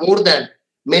Tiruvalla more than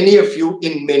many of you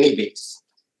in many ways.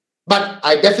 But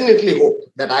I definitely hope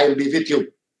that I will be with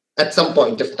you at some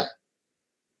point of time.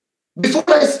 Before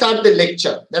I start the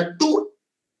lecture, there are two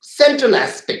central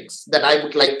aspects that I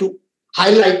would like to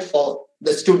highlight for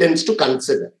the students to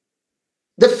consider.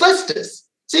 The first is,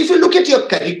 so if you look at your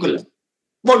curriculum,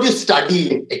 what you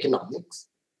study in economics,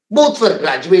 both for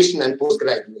graduation and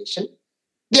post-graduation,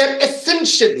 they are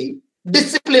essentially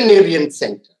disciplinarian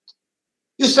centered.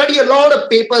 You study a lot of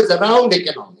papers around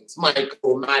economics,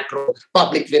 micro, macro,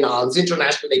 public finance,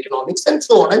 international economics, and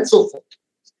so on and so forth.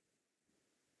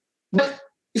 But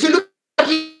if you look at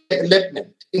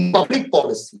development in public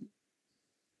policy,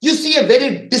 you see a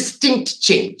very distinct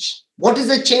change. What is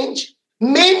the change?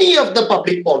 Many of the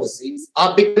public policies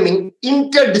are becoming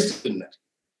interdisciplinary.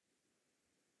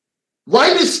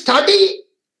 While you study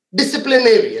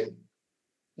disciplinarian,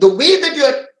 the way that you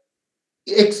are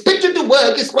expected to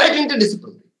work is quite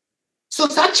interdisciplinary. So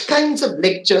such kinds of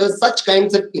lectures, such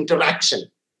kinds of interaction,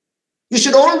 you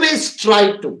should always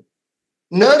try to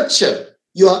nurture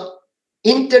your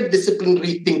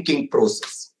interdisciplinary thinking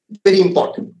process. Very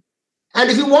important. And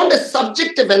if you want a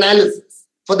subjective analysis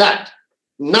for that,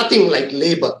 nothing like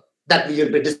labor that we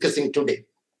will be discussing today.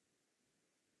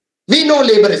 We know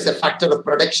labor is a factor of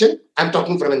production. I'm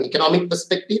talking from an economic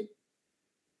perspective.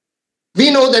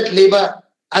 We know that labor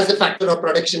as a factor of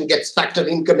production gets factor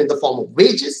income in the form of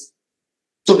wages.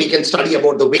 So we can study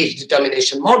about the wage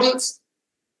determination models.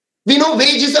 We know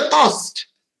wage is a cost.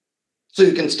 So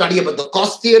you can study about the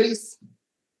cost theories.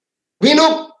 We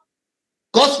know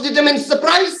cost determines the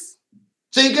price.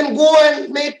 So you can go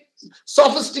and make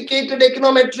sophisticated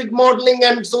econometric modeling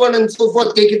and so on and so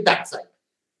forth, take it that side.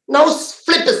 Now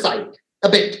flip aside a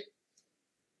bit.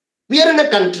 We are in a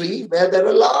country where there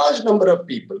are a large number of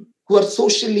people who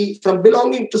are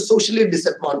belonging to socially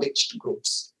disadvantaged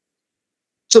groups.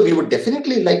 So we would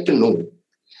definitely like to know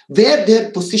where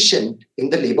they're positioned in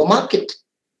the labor market.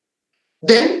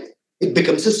 Then it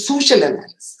becomes a social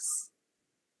analysis.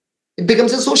 It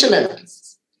becomes a social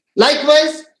analysis.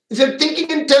 Likewise, if you're thinking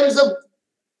in terms of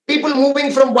people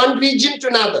moving from one region to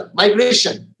another,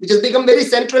 migration, which has become very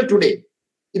central today,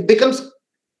 it becomes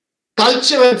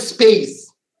culture and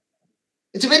space.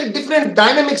 It's a very different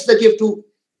dynamics that you have to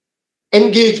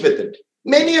engage with it.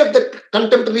 Many of the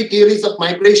contemporary theories of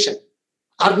migration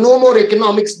are no more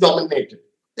economics dominated.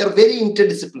 They're very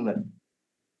interdisciplinary.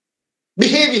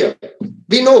 Behavior.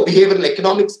 We know behavioral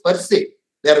economics per se.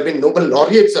 There have been Nobel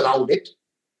laureates around it.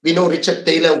 We know Richard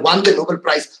Taylor won the Nobel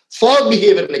Prize for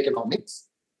behavioral economics.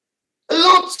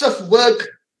 Lots of work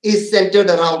is centered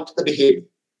around the behavior.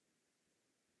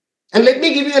 And let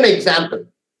me give you an example.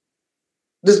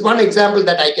 This one example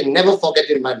that I can never forget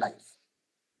in my life.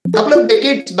 A couple of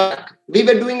decades back, we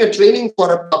were doing a training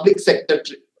for a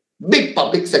big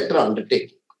public sector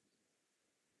undertaking.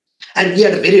 And we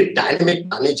had a very dynamic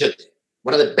manager there,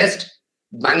 one of the best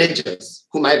managers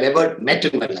whom I've ever met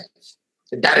in my life,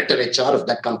 the director HR of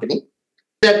that company.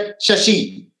 Said,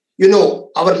 Shashi, you know,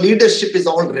 our leadership is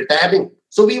all retiring.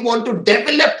 So we want to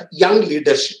develop young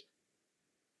leadership.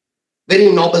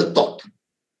 Very noble thought.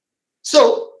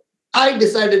 So I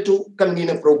decided to convene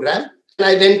a program and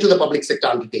I went to the public sector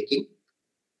undertaking.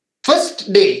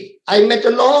 First day, I met a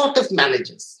lot of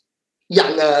managers,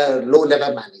 younger,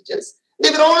 low-level managers.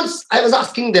 I was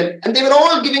asking them and they were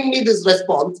all giving me this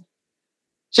response.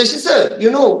 Shashi sir,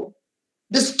 you know,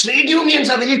 these trade unions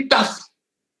are very tough.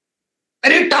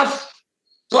 Very tough.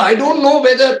 So I don't know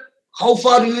how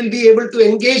far you will be able to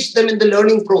engage them in the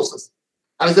learning process.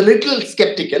 I was a little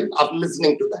skeptical after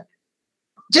listening to that.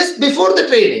 Just before the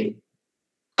training,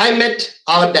 I met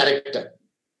our director,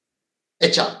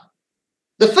 HR.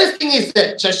 The first thing he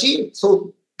said, Shashi,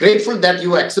 so grateful that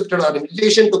you accepted our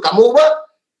invitation to come over.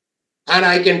 And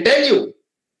I can tell you,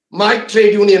 my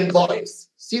trade union boys,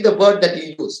 see the word that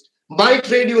he used, my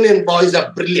trade union boys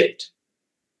are brilliant.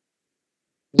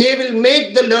 They will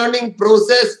make the learning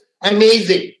process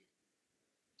amazing.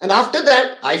 And after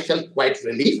that, I felt quite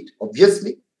relieved,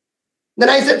 obviously. Then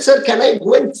I said, sir, can I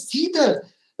go and see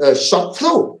the shop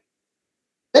floor?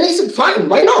 Then he said, fine,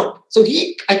 why not? So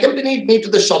he accompanied me to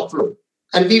the shop floor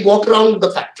and we walked around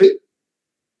the factory.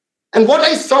 And what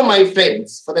I saw, my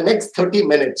friends, for the next 30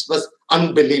 minutes was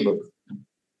unbelievable.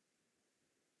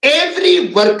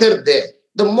 Every worker there,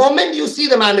 the moment you see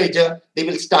the manager, they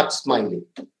will start smiling.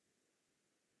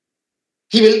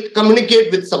 He will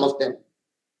communicate with some of them,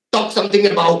 talk something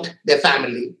about their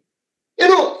family. You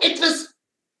know, it was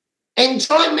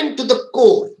enjoyment to the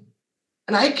core.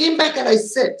 And I came back and I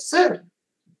said, sir,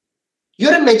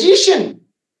 you're a magician.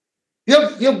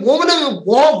 You've wound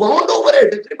over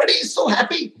it. Everybody is so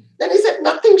happy. Then he said,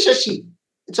 nothing, Shashi.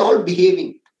 It's all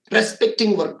behaving,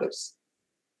 respecting workers.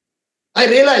 I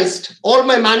realized all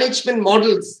my management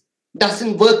models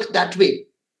doesn't work that way.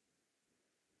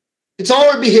 It's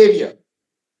all behavior.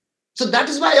 So that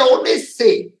is why I always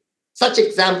say such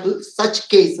examples, such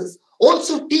cases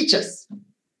also teach us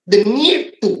the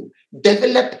need to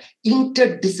develop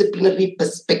interdisciplinary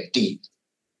perspective.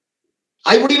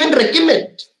 I would even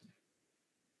recommend,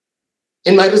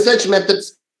 in my research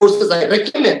methods courses, I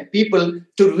recommend people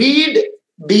to read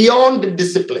beyond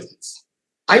disciplines.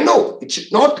 I know it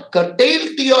should not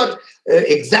curtail to your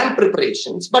exam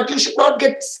preparations, but you should not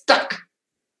get stuck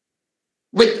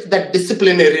with that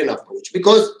disciplinarian approach,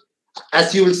 because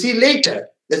as you will see later,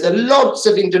 there's a lots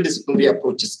of interdisciplinary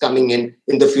approaches coming in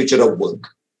the future of work.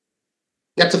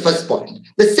 That's the first point.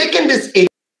 The second is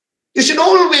you should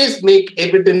always make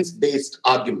evidence-based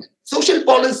argument. Social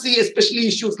policy, especially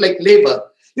issues like labor,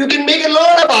 you can make a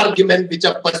lot of arguments which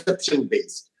are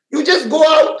perception-based. You just go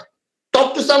out,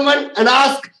 talk to someone and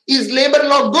ask, is labor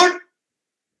law good?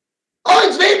 Oh,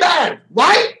 it's very bad.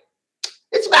 Why?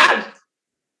 It's bad.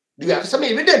 Do you have some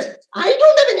evidence? I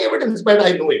don't have any evidence, but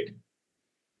I know it.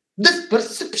 This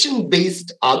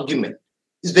perception-based argument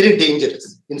is very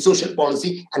dangerous in social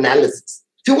policy analysis.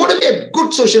 If you want to be a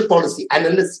good social policy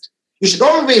analyst, you should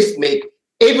always make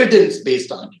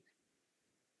evidence-based argument.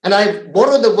 And I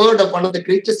borrow the word of one of the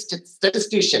greatest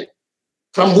statisticians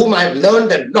from whom I have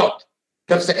learned a lot,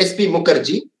 Professor S.P.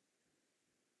 Mukherjee.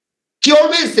 He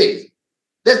always says,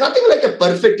 there's nothing like a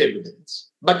perfect evidence,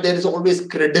 but there is always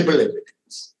credible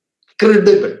evidence.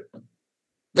 Credible.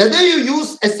 Whether you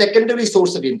use a secondary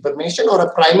source of information or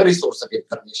a primary source of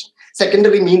information.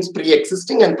 Secondary means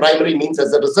pre-existing and primary means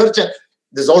as a researcher.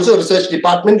 There's also a research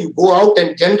department. You go out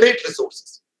and generate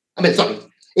resources.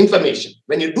 Information.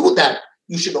 When you do that,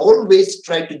 you should always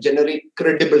try to generate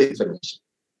credible information.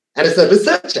 And as a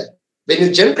researcher, when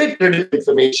you generate credible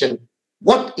information,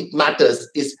 what it matters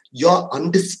is your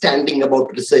understanding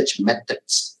about research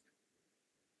methods.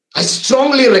 I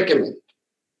strongly recommend,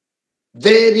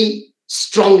 very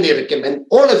strongly recommend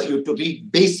all of you to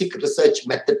read Basic Research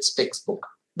Methods textbook.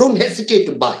 Don't hesitate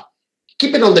to buy.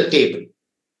 Keep it on the table.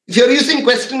 If you're using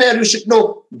questionnaire, you should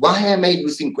know, why am I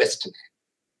using questionnaire?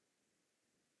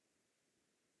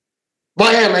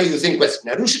 Why am I using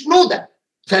questionnaire? You should know that.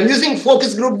 If I'm using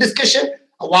focus group discussion,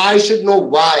 I should know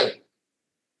why.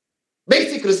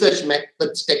 Basic Research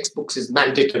Methods textbooks is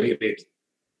mandatory reading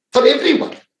for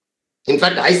everyone. In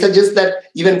fact, I suggest that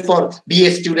even for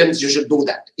BA students, you should do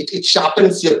that. It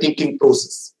sharpens your thinking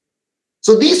process.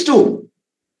 So these two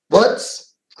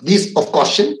words, these of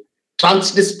caution,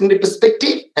 transdisciplinary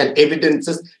perspective and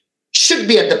evidences should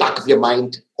be at the back of your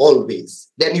mind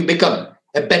always. Then you become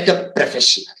a better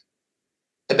professional.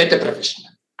 A better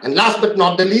professional. And last but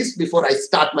not the least, before I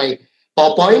start my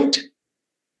PowerPoint,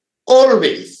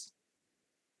 always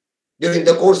during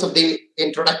the course of the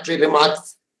introductory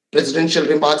remarks, presidential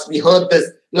remarks, we heard this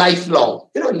lifelong.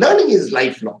 Learning is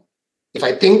lifelong. If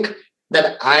I think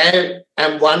that I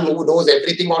am one who knows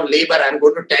everything on labor, I'm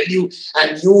going to tell you,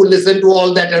 and you listen to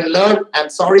all that and learn, I'm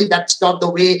sorry, that's not the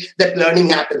way that learning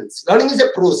happens. Learning is a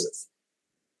process.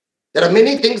 There are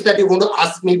many things that you're going to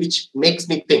ask me which makes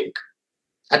me think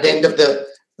at the end of the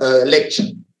lecture.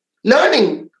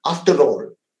 Learning, after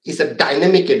all, is a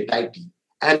dynamic entity.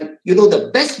 And the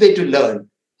best way to learn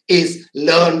is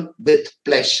learn with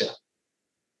pleasure,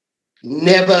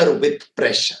 never with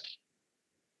pressure.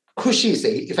 Khushi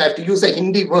say, if I have to use a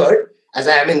Hindi word, as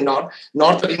I am in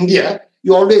north of India,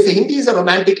 you always say Hindi is a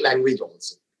romantic language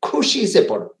also. Khushi se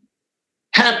pado.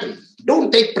 Happy.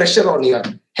 Don't take pressure on your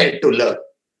head to learn.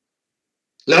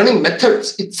 Learning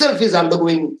methods itself is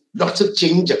undergoing lots of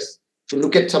changes. If you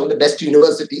look at some of the best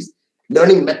universities,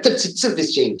 learning methods itself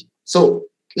is changing. So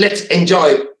let's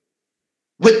enjoy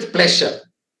with pleasure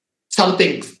some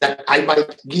things that I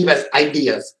might give as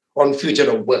ideas on future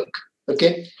of work.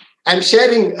 Okay, I'm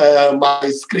sharing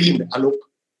my screen, Anup.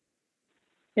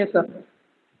 Yes, sir.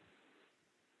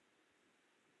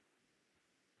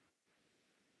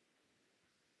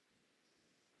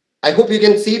 I hope you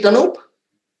can see it, Anup.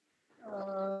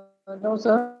 No,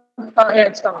 sir. Yeah,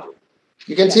 it's coming.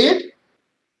 You can see it?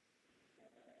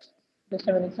 Just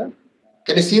a minute, sir.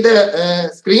 Can you see the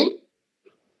screen?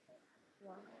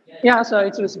 Yeah, sir,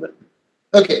 it's visible.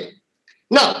 Okay.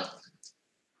 Now,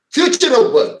 future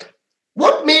of work.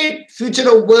 What made future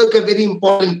of work a very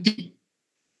important theme?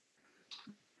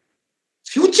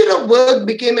 Future of work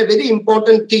became a very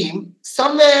important theme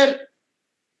somewhere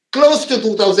close to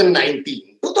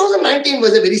 2019. 2019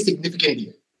 was a very significant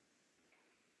year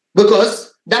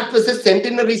because that was the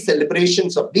centenary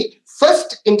celebrations of the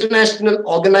first international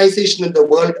organization in the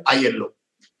world, ILO.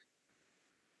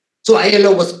 So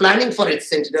ILO was planning for its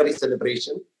centenary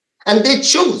celebration and they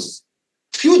chose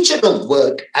future of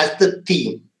work as the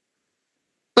theme,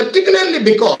 particularly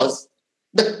because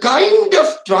the kind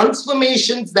of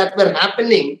transformations that were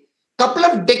happening a couple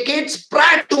of decades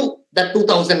prior to that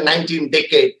 2019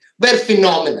 decade were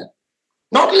phenomenal.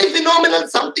 Not only phenomenal,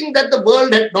 something that the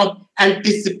world had not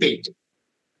anticipated.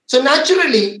 So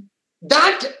naturally,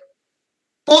 that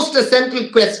posed a central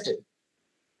question.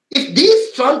 If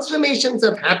these transformations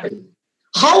have happened,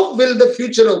 how will the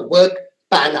future of work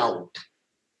pan out?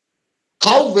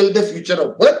 How will the future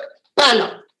of work pan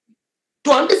out?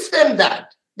 To understand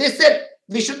that, they said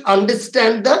we should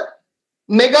understand the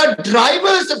mega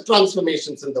drivers of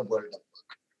transformations in the world of work.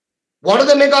 What are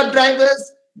the mega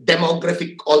drivers?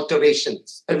 Demographic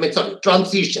alterations,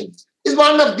 transitions is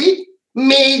one of the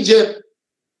major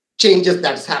changes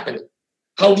that's happening.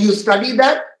 How do you study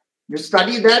that? You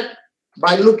study that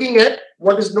by looking at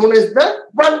what is known as the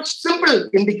one simple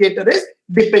indicator is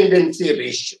dependency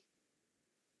ratio.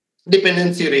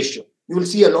 Dependency ratio. You will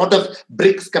see a lot of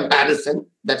BRICS comparison.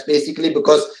 That's basically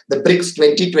because the BRICS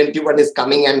 2021 is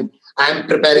coming and I'm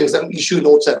preparing some issue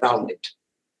notes around it.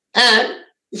 And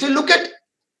if you look at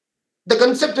the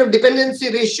concept of dependency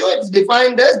ratio, it's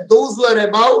defined as those who are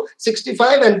above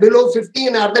 65 and below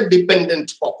 15 are the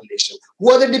dependent population.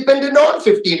 Who are the dependent on?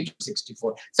 15 to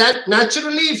 64. So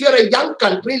naturally, if you're a young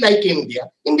country like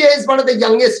India, India is one of the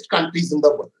youngest countries in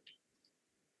the world.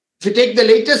 If you take the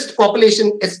latest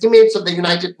population estimates of the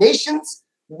United Nations,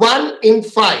 1 in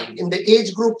 5 in the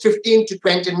age group 15 to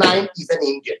 29 is an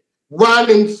Indian. 1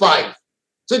 in 5.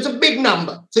 So it's a big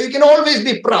number. So you can always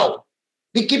be proud.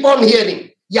 We keep on hearing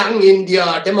young India,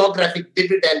 demographic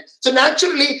dividend. So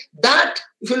naturally, that,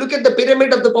 if you look at the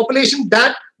pyramid of the population,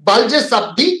 that bulges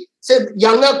up the, say,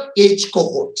 younger age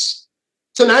cohorts.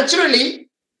 So naturally,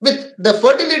 with the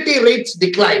fertility rates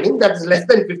declining, that is less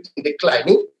than 15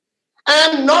 declining,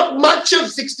 and not much of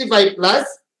 65 plus,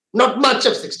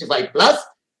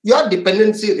 your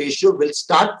dependency ratio will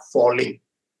start falling.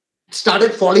 It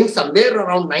started falling somewhere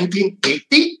around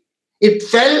 1980. It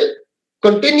fell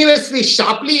continuously,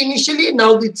 sharply initially.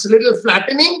 Now it's a little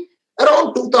flattening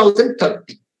around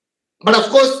 2030. But of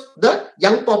course, the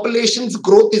young population's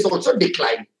growth is also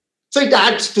declining. So it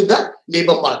adds to the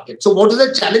labor market. So what are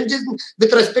the challenges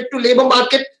with respect to labor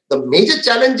market? The major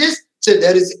challenge is, so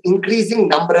there is increasing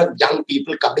number of young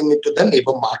people coming into the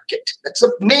labor market. That's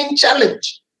the main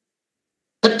challenge,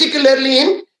 particularly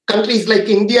in countries like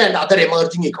India and other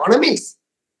emerging economies.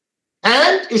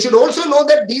 And you should also know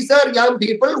that these are young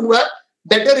people who have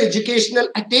better educational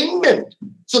attainment.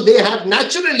 So they have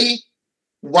naturally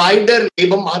wider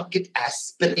labor market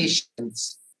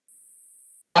aspirations.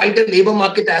 Wider labor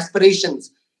market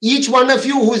aspirations. Each one of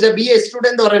you who is a BA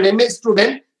student or an MA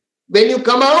student, when you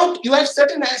come out, you have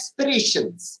certain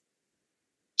aspirations.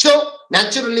 So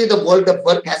naturally, the world of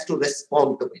work has to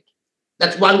respond to it.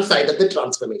 That's one side of the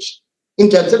transformation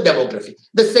in terms of demography.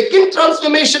 The second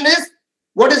transformation is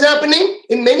what is happening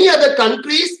in many other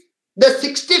countries. The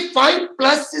 65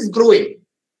 plus is growing.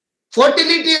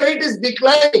 Fertility rate is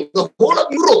declining. The whole of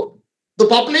Europe, the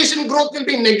population growth will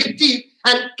be negative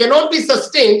and cannot be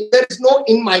sustained. There is no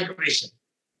in-migration.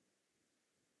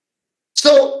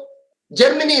 So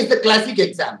Germany is the classic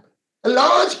example. A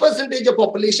large percentage of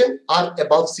population are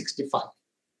above 65.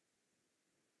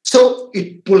 So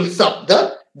it pulls up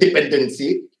the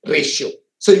dependency ratio.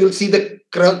 So you'll see the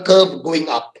curve going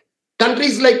up.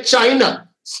 Countries like China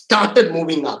started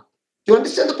moving up. You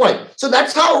understand the point? So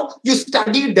that's how you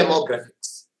study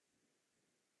demographics.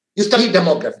 You study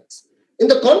demographics. In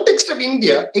the context of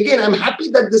India, again, I'm happy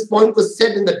that this point was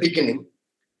said in the beginning.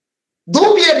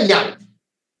 Though we are young,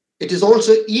 it is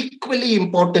also equally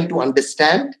important to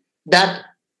understand that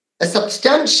a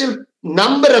substantial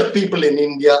number of people in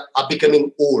India are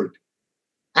becoming old.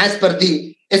 As per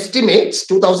the estimates,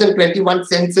 2021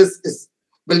 census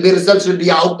results will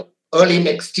be out early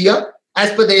next year.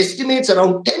 As per the estimates,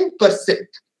 around 10%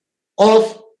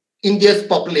 of India's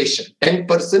population,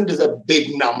 10% is a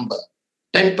big number.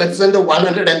 10% of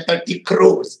 130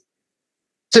 crores.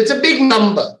 So it's a big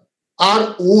number,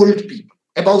 are old people,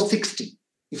 above 60.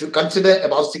 If you consider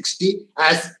above 60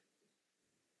 as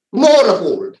more of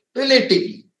old,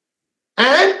 relatively.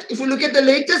 And if you look at the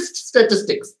latest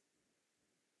statistics,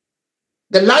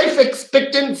 the life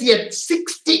expectancy at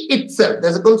 60 itself,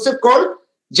 there's a concept called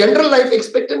general life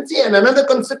expectancy and another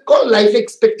concept called life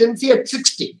expectancy at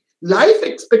 60. Life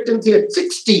expectancy at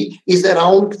 60 is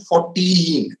around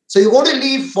 14. So you're going to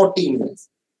live 14 years.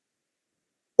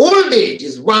 Old age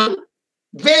is one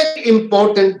very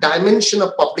important dimension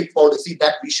of public policy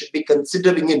that we should be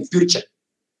considering in future.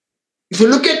 If you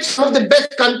look at some of the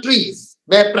best countries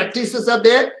where practices are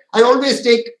there, I always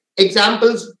take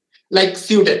examples like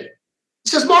Sweden.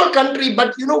 It's a small country,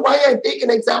 but you know why I take an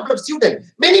example of Sweden?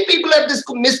 Many people have this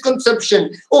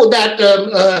misconception,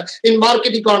 that in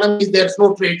market economies, there's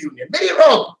no trade union. Very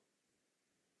wrong.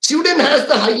 Sweden has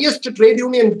the highest trade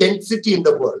union density in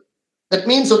the world. That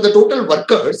means of the total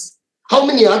workers, how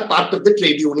many are part of the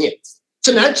trade unions?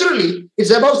 So naturally,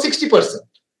 it's about 60%.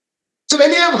 So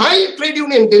when you have high trade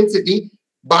union density,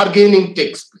 bargaining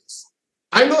takes place.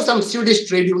 I know some Swedish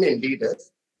trade union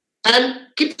leaders and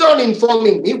keep on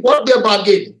informing me what they're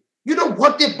bargaining. You know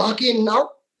what they bargain now?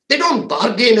 They don't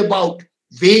bargain about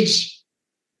wage.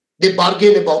 They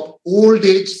bargain about old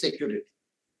age security.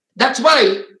 That's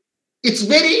why it's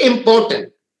very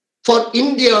important for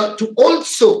India to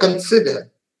also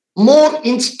consider more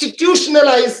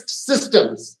institutionalized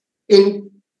systems in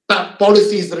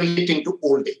policies relating to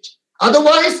old age.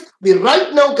 Otherwise, we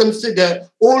right now consider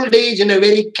old age in a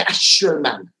very casual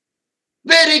manner.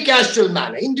 Very casual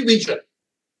manner, individual.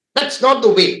 That's not the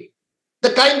way. The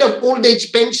kind of old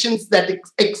age pensions that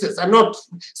exist, I'm not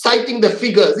citing the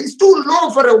figures, it's too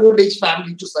low for an old age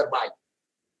family to survive.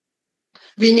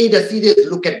 We need a serious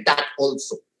look at that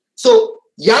also. So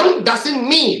young doesn't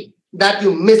mean that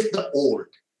you miss the old.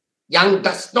 Young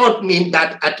does not mean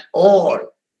that at all.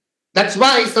 That's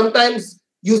why sometimes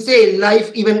you say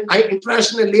life, even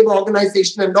International Labour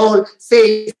Organization and all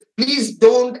say, please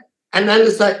don't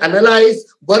analyze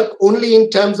work only in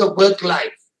terms of work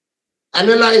life.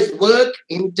 Analyze work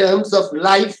in terms of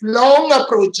lifelong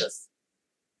approaches.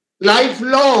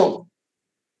 Lifelong.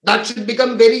 That should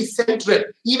become very central.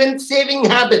 Even saving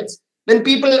habits. When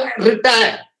people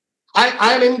retire,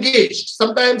 I am engaged.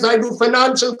 Sometimes I do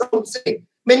financial counseling.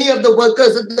 Many of the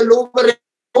workers at the lower end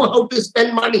know how to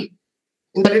spend money.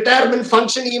 In the retirement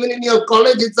function, even in your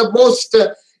college, it's the most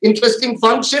interesting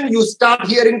function. You start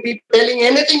hearing people telling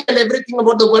anything and everything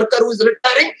about the worker who is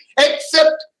retiring,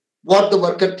 except what the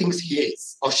worker thinks he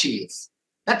is or she is.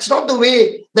 That's not the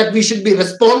way that we should be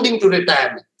responding to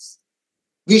retirements.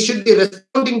 We should be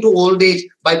responding to old age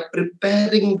by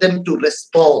preparing them to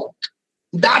respond.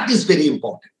 That is very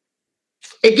important.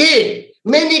 Again,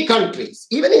 many countries,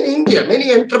 even in India, many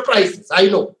enterprises, I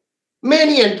know,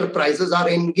 many enterprises are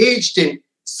engaged in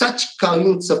such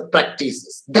kinds of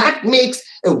practices. That makes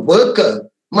a worker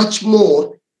much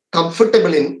more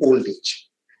comfortable in old age.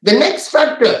 The next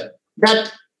factor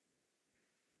that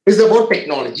is about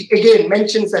technology. Again,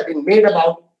 mentions have been made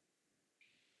about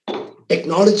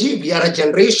technology. We are a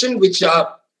generation which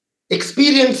are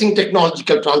experiencing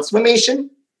technological transformation.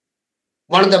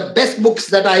 One of the best books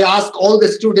that I ask all the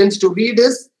students to read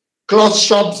is Klaus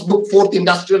Schwab's book, Fourth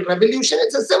Industrial Revolution.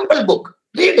 It's a simple book.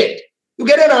 Read it. You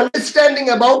get an understanding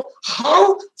about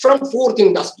how from Fourth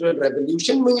Industrial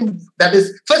Revolution, that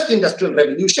is First Industrial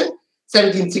Revolution,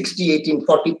 1760,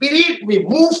 1840 period, we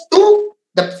move to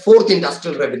the Fourth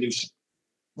Industrial Revolution.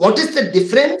 What is the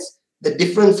difference? The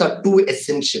difference are two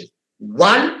essential.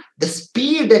 One, the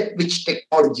speed at which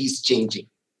technology is changing.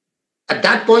 At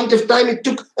that point of time, it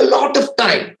took a lot of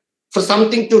time for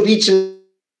something to reach.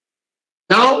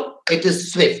 Now it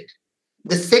is swift.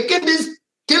 The second is,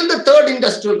 till the Third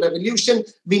Industrial Revolution,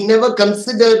 we never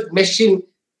considered machine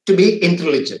to be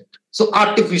intelligent. So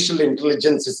artificial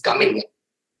intelligence is coming in.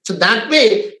 So that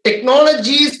way,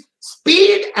 technology's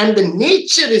speed and the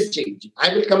nature is changing.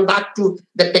 I will come back to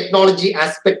the technology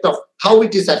aspect of how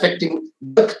it is affecting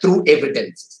work through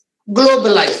evidence.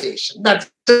 Globalization, that's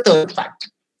the third factor.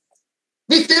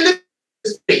 We still live in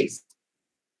this space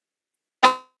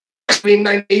between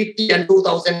 1980 and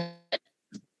 2000.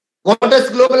 What does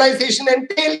globalization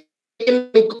entail?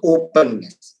 Economic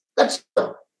openness. That's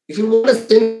all. If you want a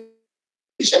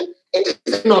solution, it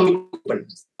is economic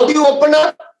openness. How do you open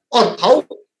up? Or how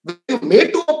are you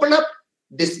made to open up?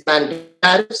 Dismantle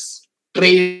tariffs,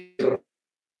 trade.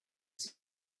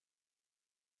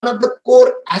 One of the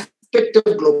core aspects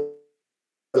of global.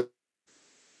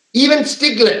 Even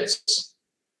Stiglitz,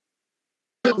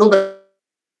 Nobel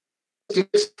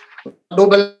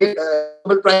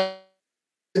Prize.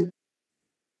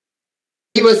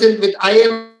 He was in with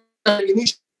IM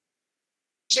initially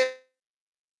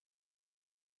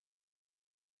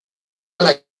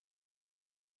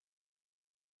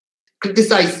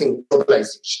criticizing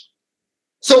globalization.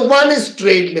 So one is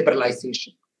trade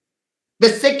liberalization. The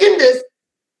second is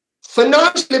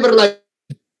financial liberalization.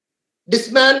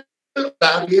 Dismantle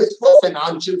barriers for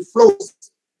financial flows.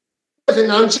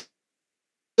 Financial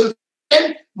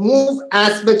can move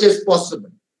as much as possible.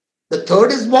 The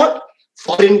third is what?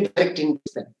 Foreign direct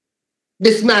investment.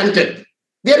 Dismantled.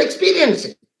 We are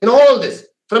experiencing in all this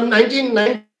from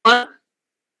 1991.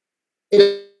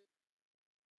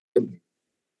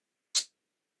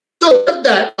 So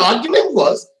that argument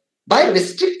was, by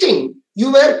restricting,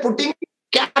 you were putting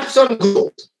caps on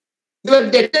growth. You were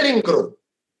deterring growth.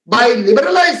 By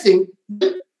liberalizing,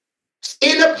 you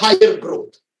scale up higher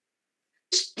growth.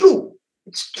 It's true.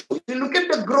 It's true. If you look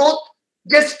at the growth,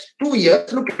 just 2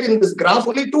 years, look at in this graph,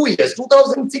 only 2 years,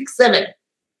 2006-07.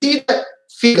 See the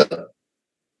figure.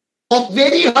 of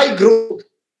very high growth,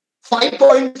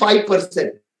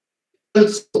 5.5%.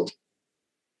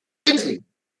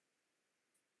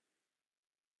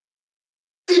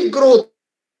 Growth.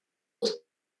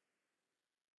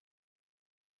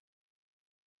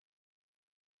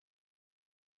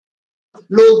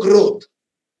 Low growth.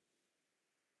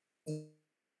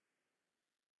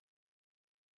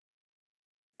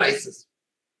 Prices.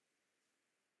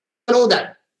 Know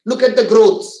that. Look at the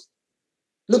growths.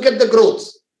 Look at the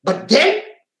growths. But then,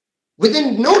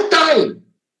 within no time,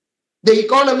 the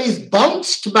economy is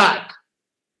bounced back,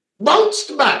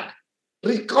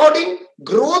 recording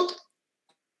growth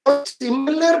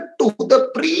similar to the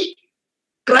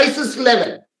pre-crisis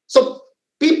level. So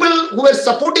people who were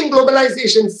supporting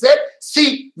globalization said,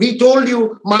 see, we told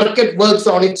you market works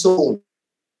on its own.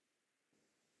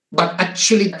 But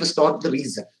actually, that was not the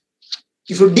reason.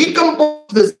 If you decompose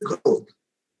this growth,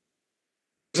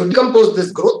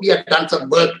 we have done some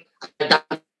work. I have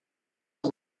done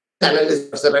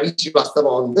analysis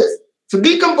on this. To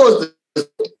decompose this,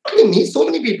 only me, so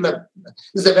many people have.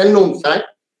 This is a well-known fact.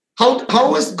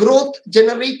 How is growth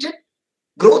generated?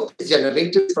 Growth is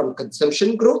generated from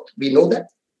consumption growth. We know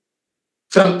that.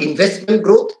 From investment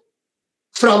growth,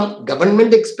 from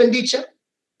government expenditure,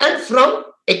 and from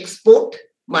export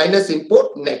minus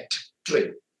import net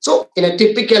trade. So in a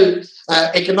typical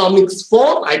economics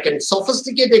form, I can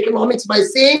sophisticate economics by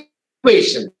saying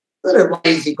equation. Y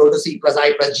is equal to C plus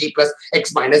I plus G plus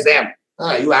X minus M.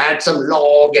 You add some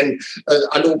log and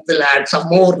Anup will add some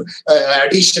more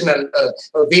additional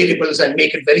variables and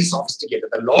make it very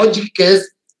sophisticated. The logic is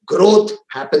growth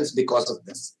happens because of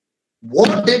this.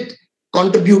 What did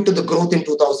contribute to the growth in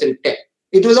 2010?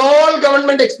 It was all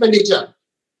government expenditure.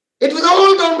 It was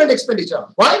all government expenditure.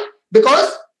 Why?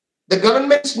 Because the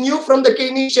governments knew from the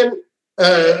Keynesian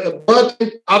birth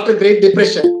after Great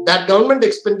Depression that government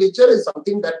expenditure is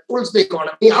something that pulls the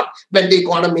economy up when the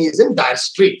economy is in dire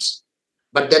straits.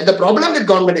 But then the problem with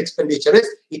government expenditure is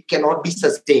it cannot be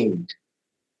sustained.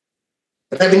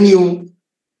 Revenue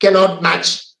cannot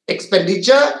match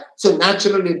expenditure, so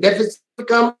naturally deficit will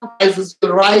come, prices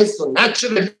will rise, so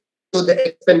naturally the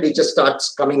expenditure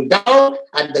starts coming down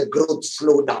and the growth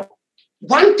slow down.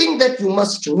 One thing that you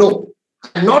must know,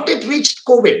 not yet reached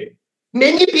COVID.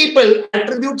 Many people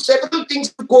attribute several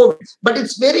things to COVID, but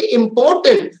it's very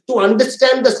important to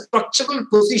understand the structural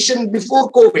position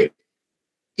before COVID.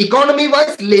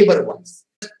 Economy-wise, labor-wise.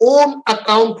 Own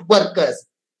account workers,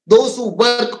 those who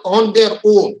work on their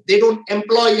own, they don't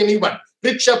employ anyone.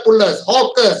 Rickshaw pullers,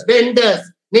 hawkers, vendors,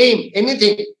 name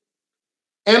anything.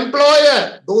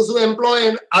 Employer, those who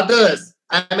employ others.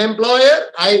 I'm employer,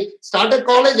 I started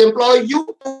college, employ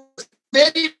you.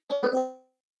 Very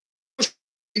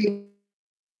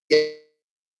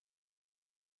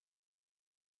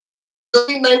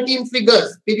 19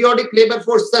 figures, periodic labor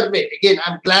force survey. Again,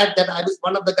 I'm glad that I was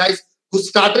one of the guys who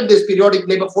started this periodic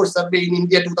labor force survey in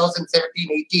India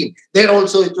 2017-18. There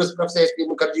also it was Professor S.P.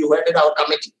 Mukherjee who headed our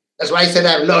committee. That's why I said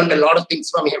I've learned a lot of things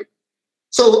from him.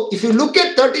 So if you look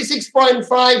at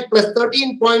 36.5 plus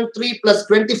 13.3 plus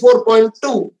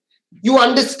 24.2, you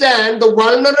understand the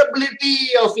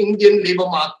vulnerability of Indian labor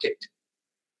market.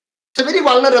 It's a very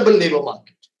vulnerable labor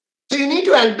market. So you need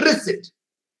to address it.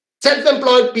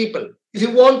 Self-employed people, if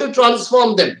you want to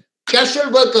transform them,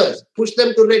 casual workers, push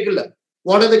them to regular.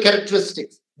 What are the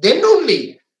characteristics? Then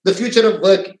only the future of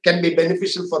work can be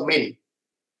beneficial for many.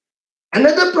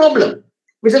 Another problem,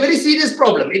 which is a very serious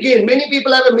problem. Again, many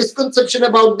people have a misconception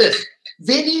about this.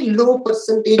 Very low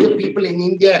percentage of people in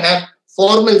India have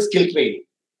formal skill training.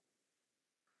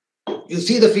 You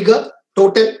see the figure,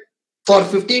 total, for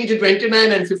 15 to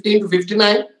 29 and 15 to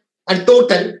 59, and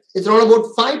total is around about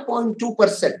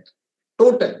 5.2%.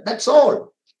 Total, that's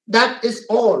all. That is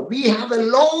all. We have a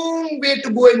long way to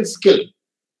go in skill.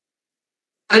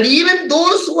 And even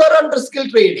those who are under skill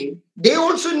training, they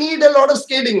also need a lot of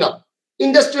scaling up.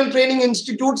 Industrial training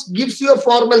institutes gives you a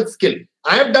formal skill.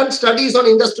 I have done studies on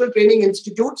industrial training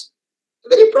institutes. A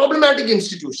very problematic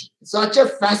institution. Such a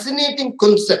fascinating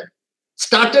concept.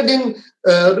 Started in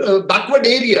backward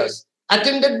areas,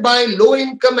 attended by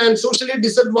low-income and socially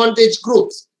disadvantaged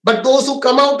groups. But those who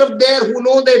come out of there who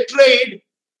know their trade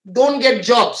don't get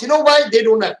jobs. You know why? They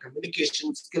don't have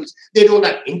communication skills. They don't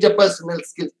have interpersonal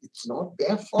skills. It's not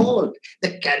their fault.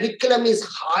 The curriculum is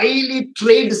highly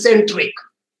trade-centric.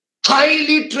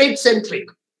 Highly trade-centric.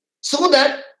 So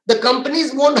that the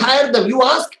companies won't hire them. You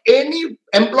ask any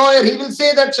employer, he will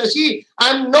say that, Shashi,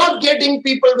 I'm not getting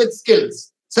people with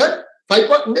skills. Sir,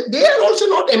 they are also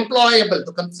not employable.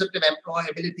 The concept of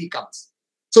employability comes.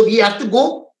 So we have to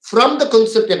go from the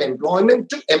concept of employment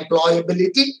to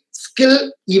employability.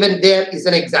 Skill, even there is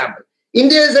an example.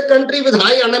 India is a country with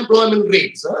high unemployment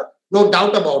rates, no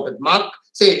doubt about it. Mark,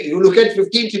 say, you look at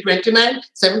 15 to 29,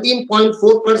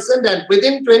 17.4%, and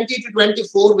within 20 to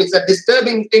 24, which is a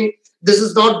disturbing thing. This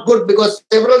is not good because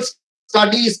several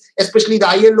studies, especially the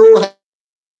ILO,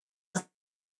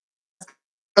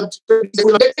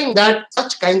 predicting that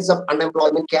such kinds of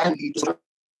unemployment can lead to a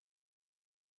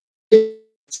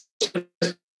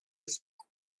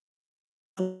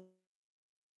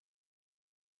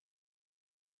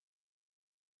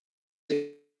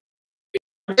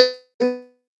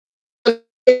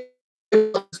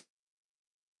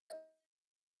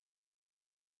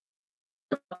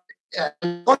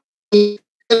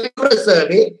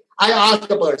survey. I asked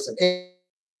a person,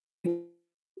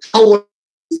 how old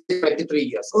is 23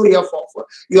 years? Oh,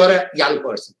 you're a young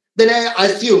person. Then I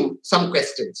assume some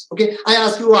questions. Okay, I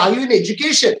ask you, are you in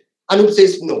education? Anup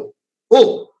says no.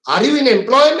 Oh, are you in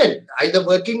employment? Either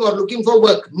working or looking for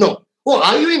work? No. Oh,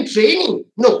 are you in training?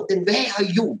 No. Then where are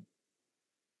you?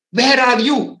 Where are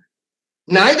you?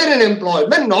 Neither in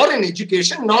employment, nor in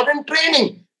education, nor in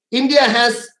training. India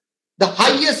has the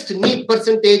highest need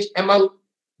percentage among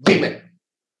women.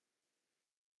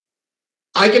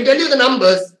 I can tell you the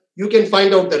numbers. You can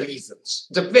find out the reasons.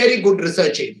 It's a very good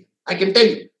research area. I can tell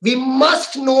you. We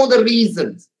must know the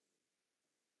reasons.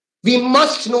 We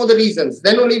must know the reasons.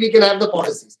 Then only we can have the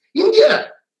policies.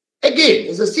 India, again,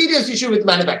 is a serious issue with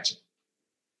manufacturing.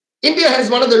 India has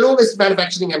one of the lowest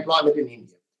manufacturing employment in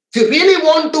India. If you really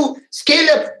want to scale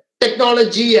up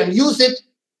technology and use it,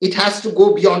 it has to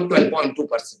go beyond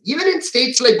 12.2%. Even in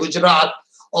states like Gujarat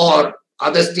or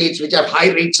other states which have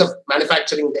high rates of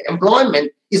manufacturing, the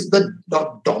employment is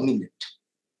not dominant.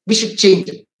 We should change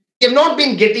it. We have not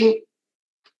been getting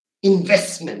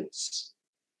investments.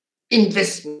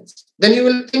 Then you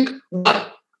will think,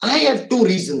 why? I have two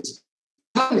reasons.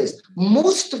 One is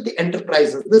most of the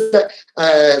enterprises, this is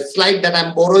a slide that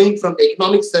I'm borrowing from the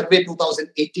Economic Survey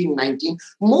 2018-19,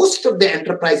 most of the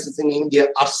enterprises in India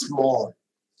are small.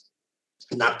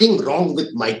 Nothing wrong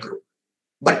with micro,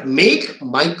 but make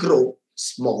micro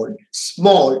small,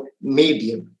 small,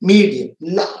 medium,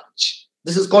 large.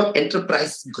 This is called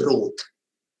enterprise growth.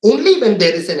 Only when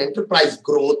there is an enterprise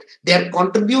growth, their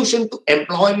contribution to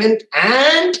employment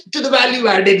and to the value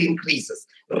added increases.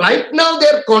 Right now,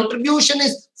 their contribution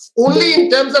is only in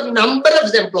terms of number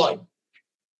of employees.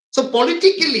 So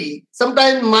politically,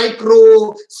 sometimes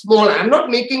micro, small, I'm not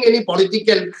making any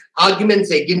political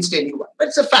arguments against anyone, but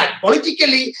it's a fact.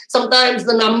 Politically, sometimes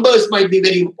the numbers might be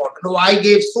very important. Oh, I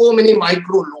gave so many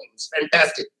micro loans.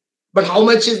 Fantastic. But how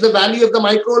much is the value of the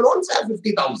micro loans?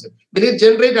 50,000. Will it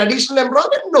generate additional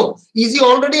employment? No. Is he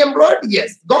already employed?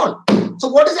 Yes. Gone. So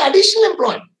what is additional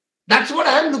employment? That's what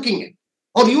I'm looking at.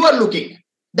 Or you are looking at.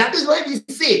 That is why we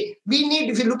say we need,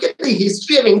 if you look at the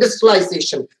history of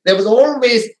industrialization, there was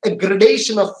always a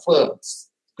gradation of firms.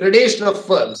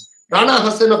 Rana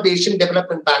Hassan of the Asian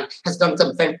Development Bank has done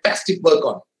some fantastic work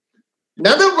on it.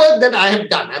 Another work that I have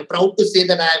done, I'm proud to say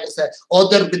that I was an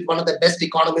author with one of the best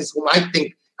economists whom I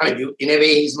think, in a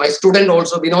way, he's my student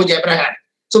also, Vinod Abraham.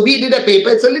 So we did a paper.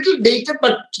 It's a little dated,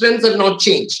 but trends have not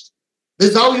changed.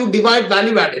 This is how you divide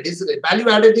value added, isn't it? Value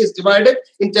added is divided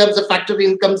in terms of factor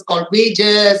incomes called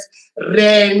wages,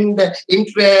 rent,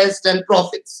 interest, and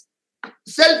profits.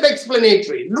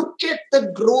 Self-explanatory. Look at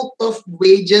the growth of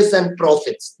wages and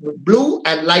profits. Blue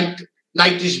and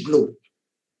lightish blue.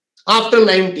 After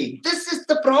 90. This is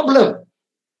the problem.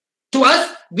 To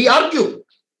us, we argue.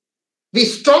 We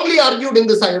strongly argued in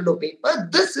this ILO paper.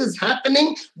 This is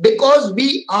happening because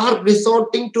we are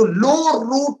resorting to low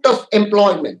root of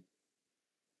employment.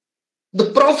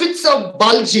 The profits are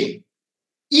bulging.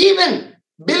 Even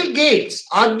Bill Gates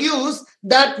argues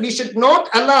that we should not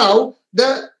allow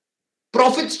the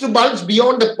profits to bulge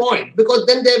beyond a point because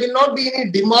then there will not be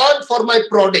any demand for my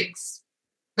products.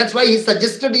 That's why he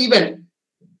suggested even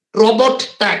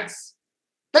robot tax.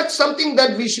 That's something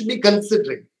that we should be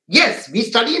considering. Yes, we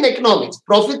study in economics.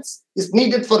 Profits is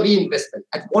needed for reinvestment.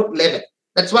 At what level?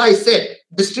 That's why I said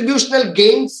distributional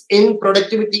gains in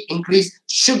productivity increase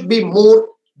should be more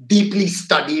deeply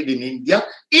studied in India.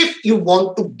 If you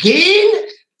want to gain,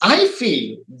 I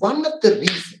feel one of the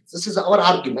reasons, this is our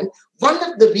argument, one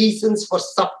of the reasons for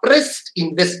suppressed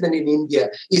investment in India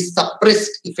is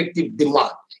suppressed effective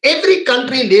demand. Every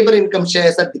country labor income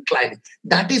shares are declining.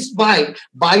 That is why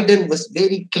Biden was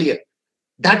very clear.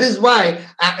 That is why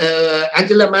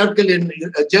Angela Merkel in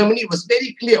Germany was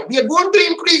very clear. We are going to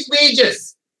increase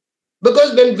wages.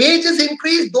 Because when wages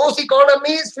increase, those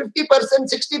economies, 50%,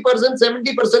 60%,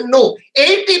 70%, no.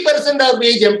 80% are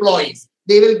wage employees.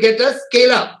 They will get a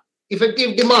scale up,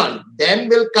 effective demand. Then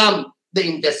will come the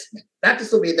investment. That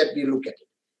is the way that we look at it.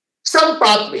 Some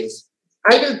pathways.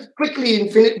 I will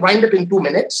quickly wind up in 2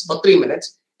 minutes or 3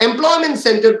 minutes.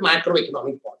 Employment-centered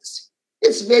macroeconomic policy.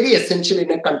 It's very essential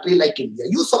in a country like India.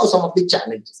 You saw some of the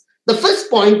challenges. The first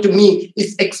point to me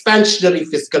is expansionary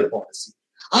fiscal policy.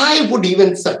 I would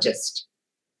even suggest,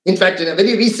 in fact, in a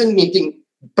very recent meeting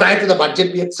prior to the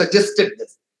budget, we had suggested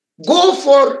this. Go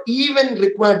for even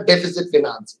required deficit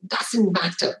financing. Doesn't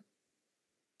matter.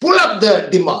 Pull up the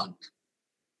demand.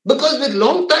 Because with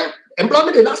long time,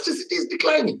 employment elasticity is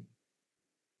declining.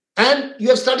 And you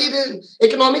have studied in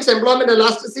economics, employment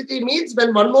elasticity means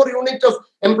when one more unit of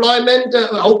employment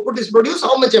output is produced,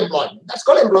 how much employment? That's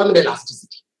called employment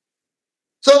elasticity.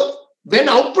 So when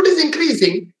output is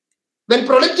increasing, when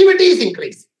productivity is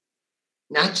increasing,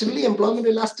 naturally employment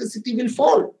elasticity will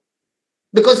fall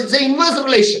because it's an inverse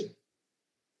relation.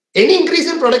 Any increase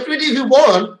in productivity, if you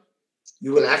want,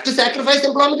 you will have to sacrifice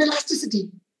employment elasticity.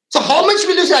 So how much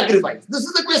will you sacrifice? This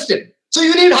is the question. So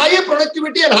you need higher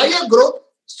productivity and higher growth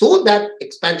so that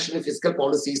expansionary fiscal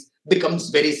policies becomes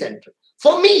very central.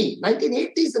 For me,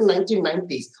 1980s and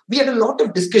 1990s, we had a lot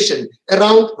of discussion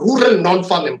around rural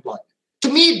non-farm employment. To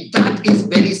me, that is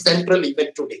very central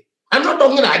even today. I'm not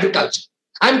talking about agriculture.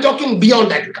 I'm talking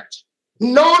beyond agriculture.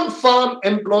 Non-farm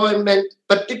employment,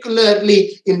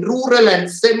 particularly in rural and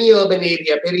semi-urban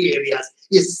areas,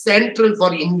 is central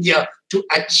for India to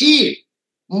achieve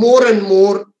more and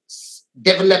more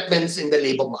developments in the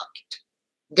labor market.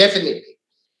 Definitely.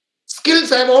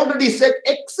 Skills, I've already said,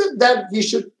 except that we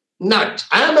should nudge.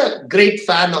 I am a great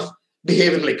fan of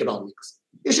behavioral economics.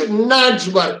 You should nudge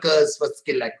workers for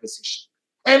skill acquisition.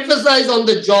 Emphasize on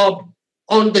the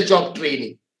job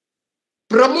training.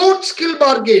 Promote skill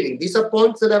bargaining. These are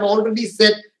points that I've already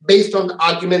said based on the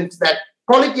arguments that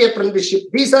quality apprenticeship,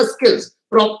 these are skills.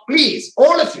 Please,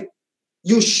 all of you,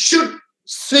 you should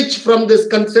switch from this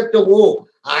concept of, oh,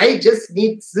 I just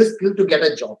need this skill to get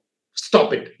a job.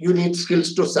 Stop it. You need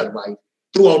skills to survive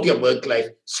throughout your work life.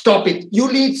 Stop it.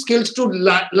 You need skills to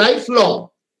lifelong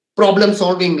problem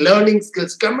solving, learning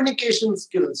skills, communication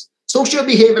skills, social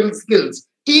behavioral skills,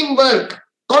 teamwork,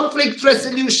 conflict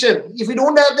resolution. If you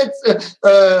don't have that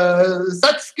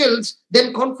such skills,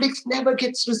 then conflicts never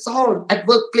gets resolved at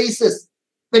workplaces.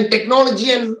 When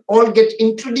technology and all get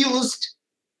introduced,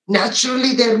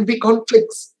 naturally there will be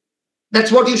conflicts.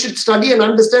 That's what you should study and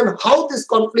understand how these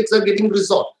conflicts are getting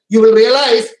resolved. You will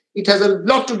realize it has a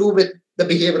lot to do with the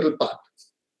behavioral part.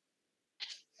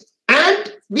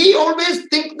 And we always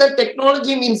think that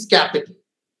technology means capital.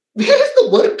 Where is the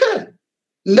worker?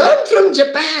 Learn from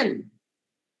Japan.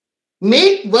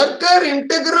 Make worker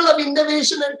integral of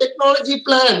innovation and technology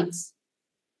plans.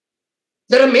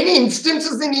 There are many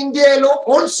instances in India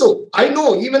also. I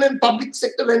know, even in public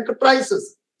sector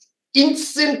enterprises.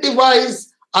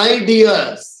 Incentivize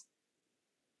ideas.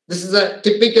 This is a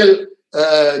typical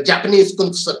Japanese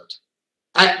concept.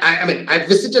 I mean, I've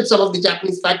visited some of the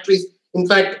Japanese factories. In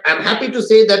fact, I'm happy to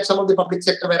say that some of the public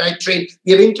sector where I trained,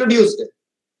 we have introduced it.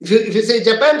 If you say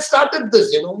Japan started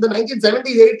this, in the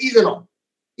 1970s, 80s and all.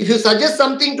 If you suggest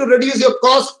something to reduce your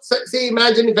cost, say,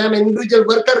 imagine if I'm an individual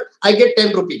worker, I get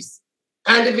 10 rupees.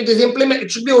 And if it is implemented,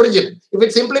 it should be original. If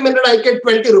it's implemented, I get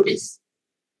 20 rupees.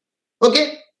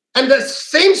 Okay? And the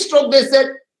same stroke they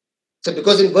said, so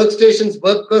because in workstations,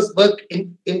 workers work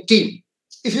in team.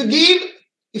 If you give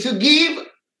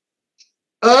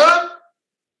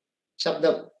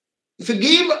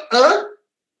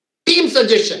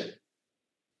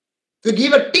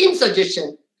a team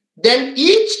suggestion, then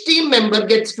each team member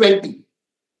gets 20.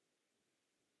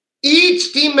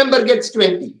 Each team member gets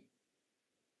 20.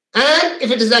 And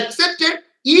if it is accepted,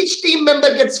 each team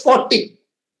member gets 40.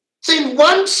 So in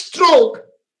one stroke,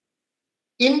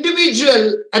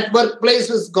 individual at workplace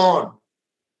is gone.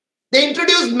 They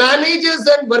introduced managers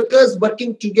and workers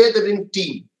working together in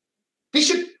team. We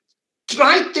should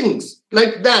try things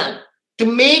like that to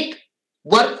make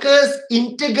workers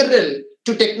integral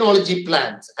to technology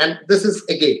plans. And this is,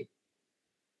 again,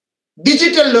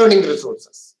 digital learning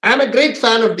resources. I'm a great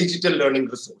fan of digital learning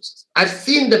resources. I've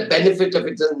seen the benefit of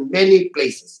it in many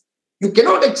places. You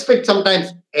cannot expect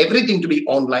sometimes everything to be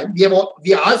online.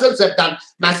 We ourselves have done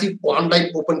massive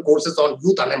online open courses on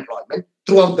youth unemployment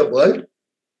throughout the world.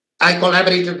 I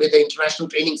collaborated with the International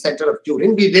Training Center of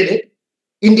Turin. We did it.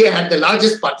 India had the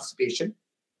largest participation.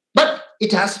 But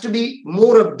it has to be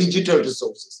more of digital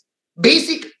resources.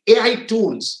 Basic AI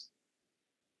tools.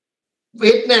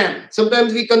 Vietnam.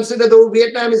 Sometimes we consider though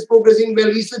Vietnam is progressing well.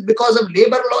 We said because of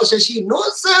labor law, Shashi. No,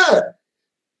 sir.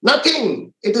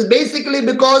 Nothing. It is basically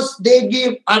because they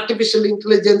give artificial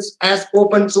intelligence as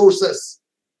open sources.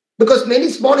 Because many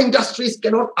small industries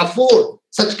cannot afford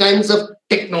such kinds of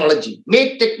technology.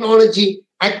 Make technology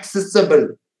accessible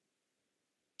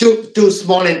to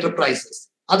small enterprises.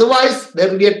 Otherwise, there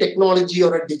will be a technology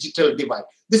or a digital divide.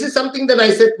 This is something that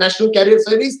I said, National Career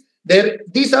Service.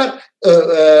 These are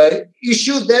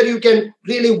issues there you can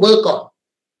really work on.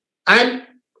 And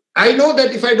I know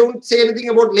that if I don't say anything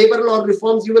about labor law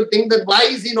reforms, you will think that why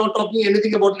is he not talking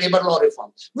anything about labor law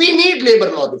reforms? We need labor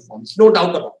law reforms, no doubt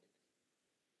about it.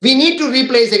 We need to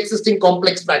replace existing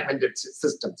complex fragmented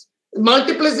systems.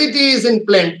 Multiplicity is in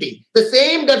plenty. The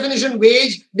same definition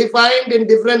wage defined in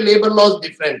different labor laws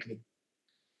differently.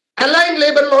 Align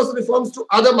labor laws reforms to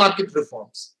other market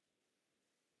reforms.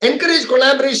 Encourage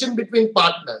collaboration between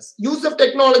partners. Use of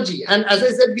technology. And as I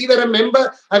said,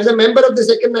 I was a member of the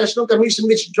Second National Commission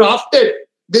which drafted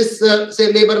this,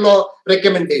 say, labor law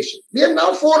recommendation. We have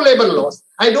now 4 labor laws.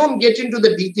 I don't get into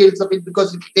the details of it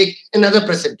because it will take another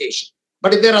presentation.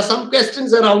 But if there are some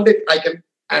questions around it, I can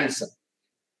answer.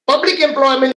 Public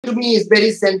employment to me is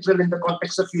very central in the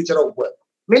context of future of work.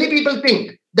 Many people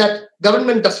think that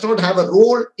government does not have a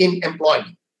role in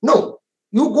employment. No.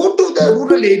 You go to the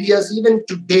rural areas, even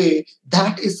today,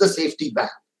 that is the safety valve.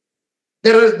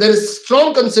 There is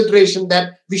strong consideration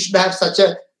that we should have such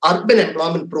an urban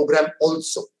employment program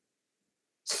also.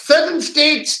 Certain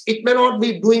states, it may not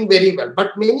be doing very well,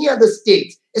 but many other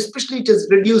states, especially it has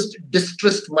reduced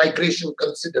distressed migration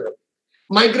considerably.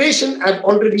 Migration, I've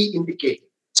already indicated.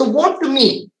 So what to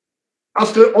me,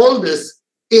 after all this,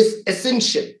 is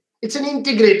essential. It's an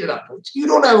integrated approach. You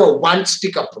don't have a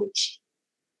one-stick approach.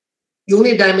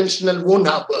 Unidimensional won't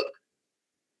have work.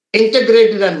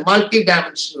 Integrated and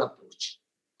multi-dimensional approach.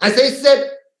 As I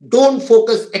said, don't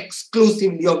focus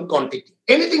exclusively on quantity.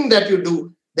 Anything that you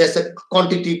do, there's a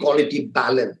quantity-quality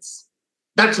balance.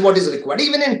 That's what is required,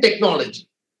 even in technology.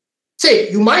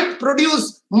 Say, you might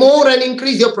produce more and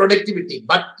increase your productivity,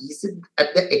 but is it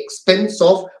at the expense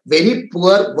of very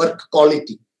poor work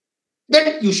quality?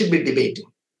 Then you should be debating.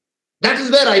 That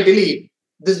is where I believe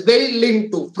this very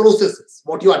link to processes,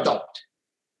 what you adopt,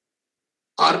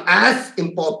 are as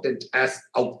important as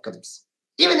outcomes.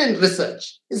 Even in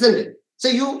research, isn't it? So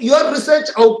your research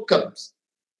outcomes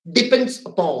depends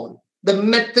upon the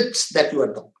methods that you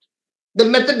adopt, the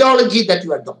methodology that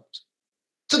you adopt.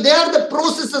 So they are the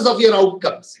processes of your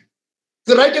outcomes.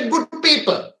 If you write a good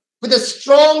paper with a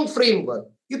strong framework,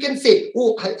 you can say,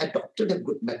 oh, I adopted a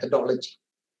good methodology.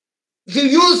 If you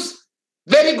use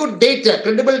very good data,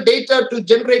 credible data to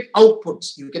generate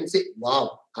outputs, you can say,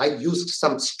 wow, I used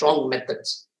some strong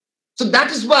methods. So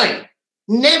that is why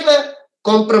never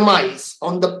compromise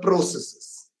on the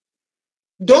processes.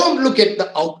 Don't look at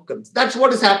the outcomes. That's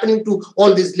what is happening to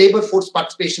all this labor force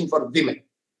participation for women.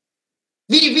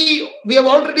 We have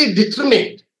already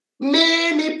determined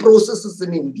many processes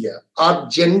in India are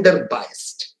gender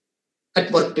biased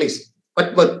at workplace.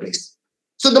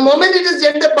 So the moment it is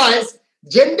gender biased,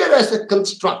 gender as a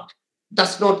construct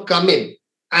does not come in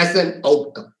as an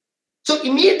outcome. So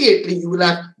immediately you will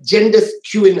have gender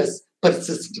skewness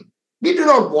persisting. We do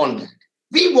not want that.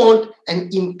 We want an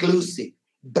inclusive,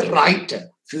 brighter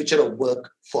future of work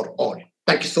for all.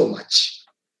 Thank you so much.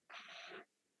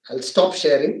 I'll stop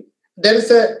sharing. There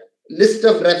is a list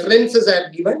of references I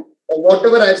have given or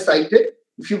whatever I have cited.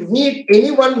 If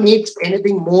anyone needs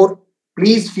anything more,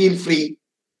 please feel free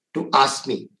to ask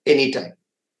me anytime.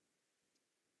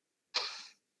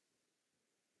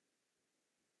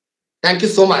 Thank you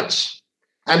so much.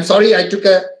 I'm sorry I took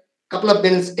a couple of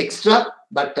minutes extra,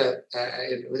 but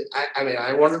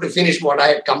I wanted to finish what I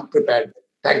had come prepared.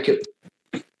 Thank you.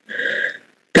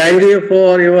 Thank you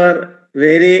for your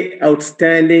very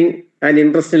outstanding and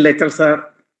interesting lecture,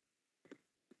 sir.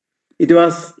 It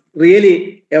was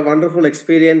really a wonderful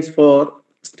experience for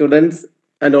students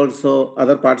and also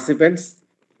other participants.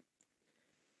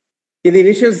 In the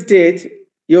initial stage,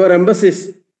 your emphasis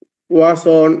was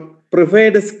on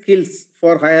preferred skills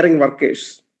for hiring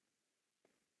workers.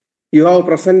 You have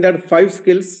presented 5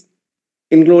 skills,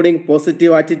 including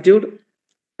positive attitude,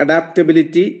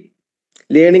 adaptability,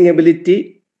 learning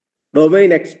ability,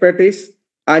 domain expertise,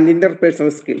 and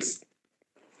interpersonal skills.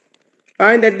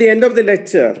 And at the end of the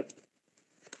lecture,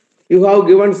 you have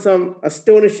given some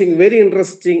astonishing, very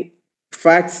interesting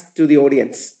facts to the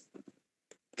audience.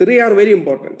 3 are very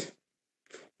important.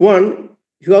 1,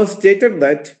 you have stated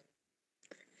that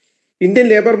Indian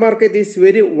labor market is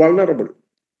very vulnerable.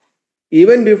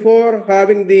 Even before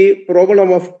having the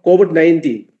problem of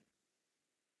COVID-19,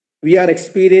 we are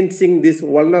experiencing these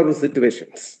vulnerable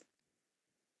situations.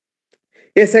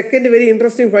 A second very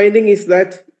interesting finding is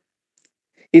that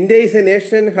India is a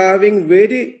nation having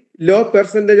very low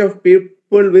percentage of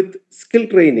people with skill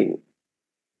training.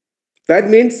 That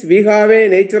means we have a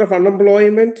nature of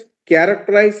unemployment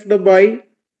characterized by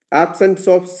absence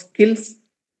of skills,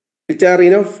 which are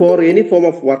enough for any form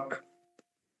of work.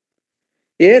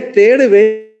 A third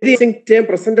very interesting term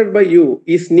presented by you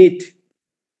is NEET.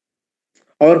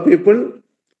 Our people,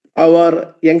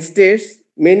 our youngsters,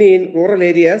 many in rural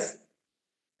areas,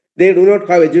 they do not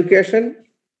have education,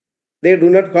 they do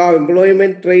not have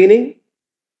employment training,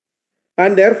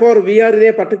 and therefore we are in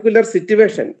a particular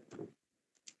situation,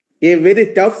 a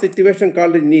very tough situation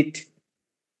called NEET.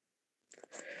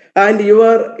 And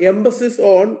your emphasis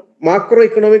on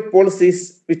macroeconomic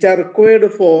policies which are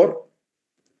required for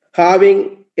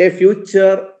having a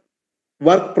future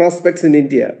work prospects in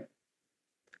India.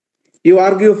 You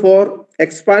argue for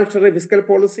expansionary fiscal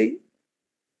policy,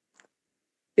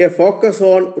 a focus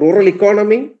on rural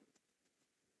economy,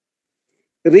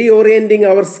 reorienting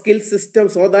our skill system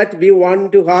so that we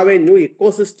want to have a new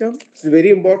ecosystem. It's very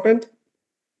important.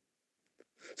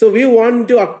 So we want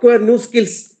to acquire new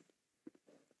skills,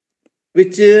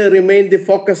 which remain the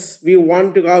focus. We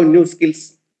want to have new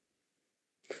skills.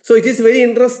 So it is very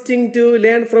interesting to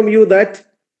learn from you that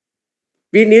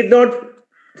we need not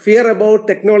fear about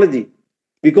technology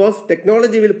because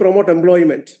technology will promote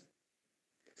employment.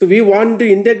 So we want to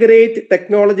integrate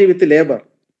technology with labor.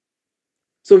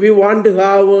 So we want to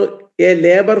have a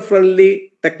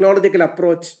labor-friendly technological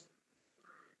approach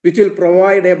which will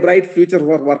provide a bright future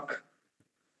for work.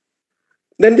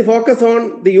 Then the focus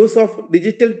on the use of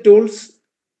digital tools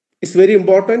is very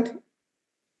important.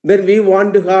 Then we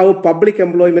want to have public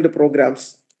employment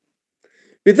programs.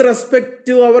 With respect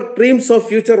to our dreams of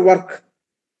future work,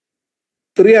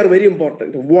 three are very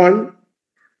important. One,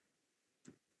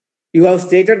 you have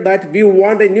stated that we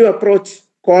want a new approach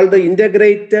called the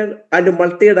integrated and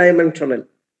multidimensional,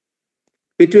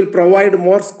 which will provide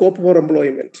more scope for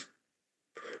employment.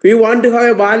 We want to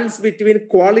have a balance between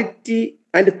quality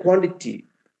and quantity.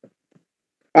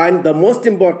 And the most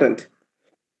important,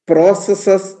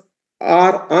 processes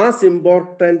are as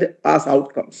important as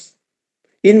outcomes.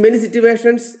 In many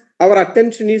situations, our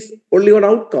attention is only on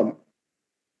outcome.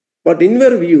 But in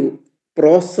your view,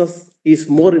 process is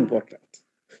more important.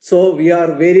 So we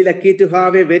are very lucky to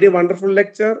have a very wonderful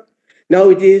lecture. Now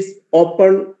it is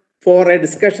open for a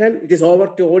discussion. It is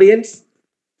over to audience.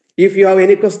 If you have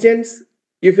any questions,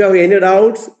 if you have any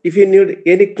doubts, if you need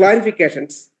any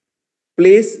clarifications,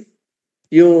 please,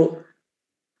 you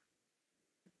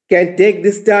can take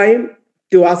this time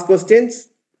to ask questions.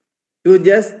 You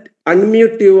just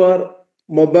unmute your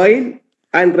mobile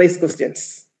and raise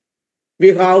questions. We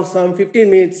have some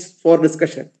 15 minutes for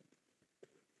discussion.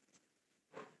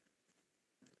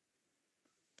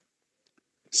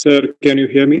 Sir, can you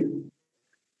hear me?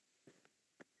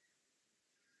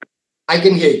 I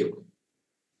can hear you.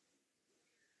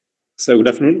 Sir, good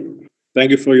afternoon.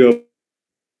 Thank you for your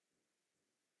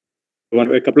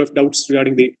a couple of doubts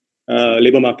regarding the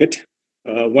labor market.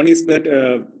 One is that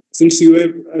since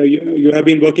you have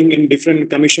been working in different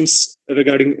commissions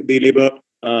regarding the labor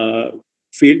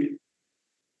field,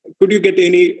 could you get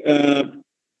any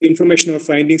information or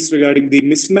findings regarding the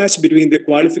mismatch between the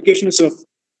qualifications of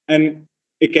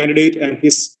a candidate and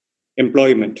his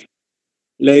employment?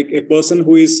 Like a person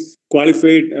who is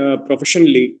qualified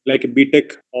professionally, like a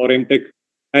BTech or MTech,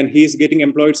 and he is getting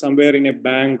employed somewhere in a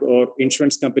bank or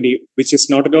insurance company, which is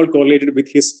not at all correlated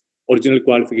with his original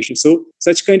qualification. So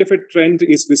such kind of a trend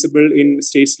is visible in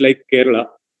states like Kerala.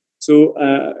 So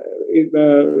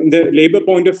in the labor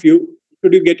point of view,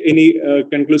 could you get any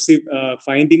conclusive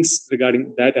findings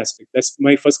regarding that aspect? That's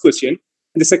my first question.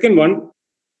 And the second one,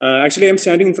 actually, I'm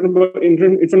standing in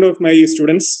front of my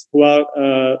students who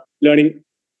are learning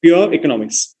pure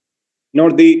economics,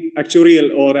 not the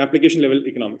actuarial or application level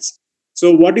economics.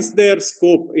 So what is their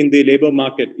scope in the labor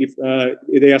market if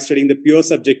they are studying the pure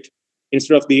subject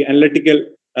instead of the analytical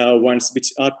ones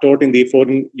which are taught in the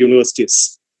foreign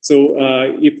universities? So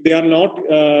if they are not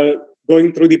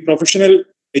going through the professional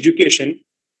education,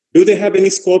 do they have any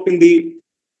scope in the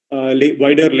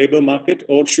wider labor market,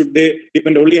 or should they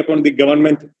depend only upon the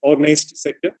government organized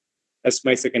sector? That's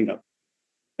my second doubt.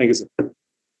 Thank you, sir.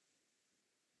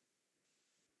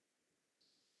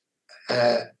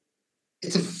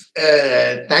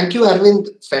 Thank you, Arvind.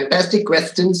 Fantastic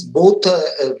questions, both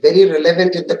very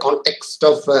relevant in the context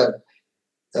of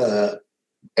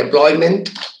employment.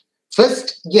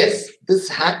 First, yes, this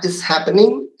is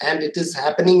happening, and it is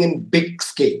happening in big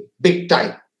scale, big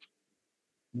time.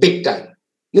 Big time.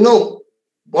 You know,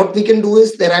 what we can do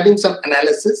is there have been some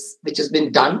analysis which has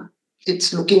been done.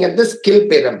 It's looking at the skill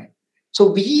pyramid.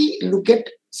 So we look at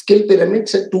skill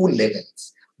pyramids at two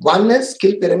levels. One is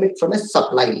skill pyramid from a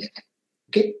supply level.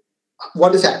 Okay,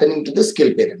 what is happening to the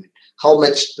skill pyramid? How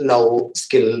much low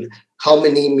skilled, how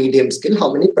many medium skilled,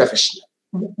 how many professional?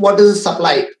 What is the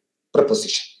supply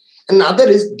proposition? Another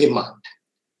is demand.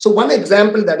 So one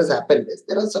example that has happened is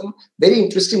there are some very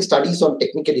interesting studies on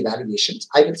technical evaluations.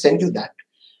 I will send you that.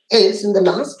 Is in the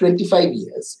last 25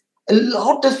 years, a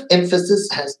lot of emphasis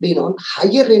has been on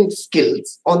higher end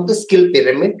skills on the skill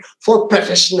pyramid for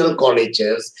professional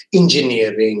colleges.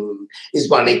 Engineering is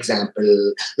one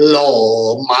example,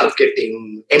 law,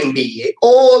 marketing, MBA,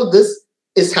 all this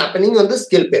is happening on the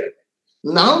skill pyramid.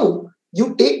 Now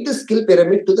you take the skill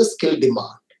pyramid to the skill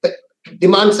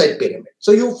demand side pyramid.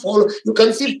 So you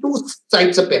conceive two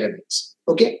sides of pyramids.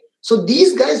 Okay. So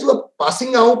these guys who are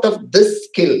passing out of this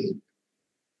skill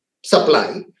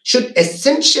supply should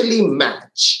essentially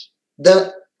match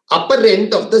the upper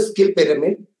end of the skill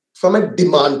pyramid from a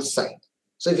demand side.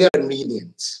 So if you have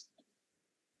convenience.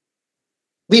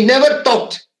 We never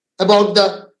talked about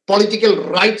the political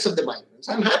rights of the migrants.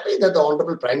 I'm happy that the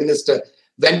Honorable Prime Minister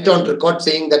went on record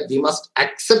saying that we must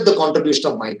accept the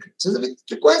contribution of migrants. It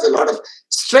requires a lot of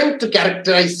strength to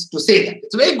characterize, to say that.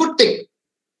 It's a very good thing.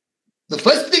 The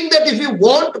first thing that if you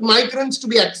want migrants to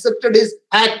be accepted is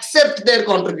accept their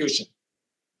contribution.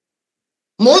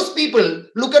 Most people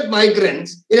look at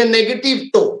migrants in a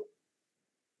negative tone.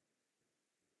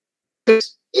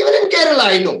 Even in Kerala,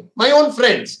 I know, my own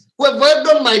friends who have worked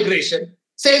on migration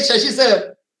say, Shashi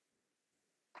sir,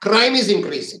 crime is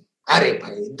increasing. Arey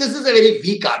bhai, this is a very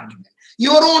weak argument.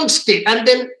 Your own state. And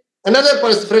then another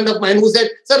friend of mine who said,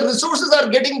 sir, resources are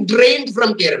getting drained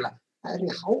from Kerala. Arey,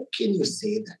 how can you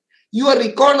say that? Your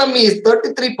economy is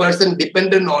 33%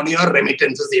 dependent on your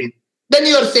remittances in. Then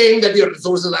you are saying that your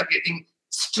resources are getting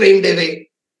strained away.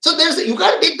 So you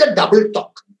can't take the double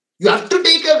talk. You have to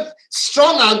take a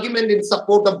strong argument in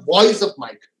support of voice of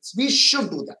migrants. We should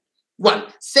do that. One.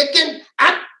 Second,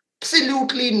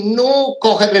 absolutely no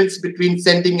coherence between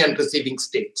sending and receiving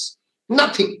states.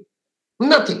 Nothing.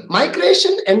 Nothing.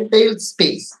 Migration entails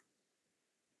space.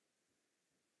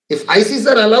 If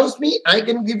ICSR allows me, I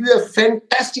can give you a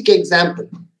fantastic example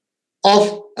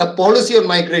of a policy on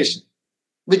migration,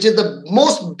 which is the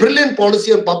most brilliant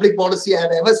policy on public policy I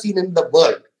have ever seen in the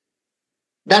world.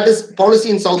 That is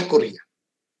policy in South Korea.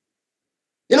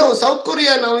 You know, South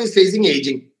Korea now is facing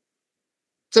aging.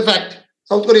 It's a fact.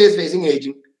 South Korea is facing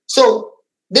aging. So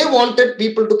they wanted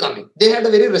people to come in. They had a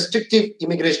very restrictive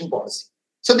immigration policy.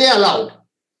 So they allowed.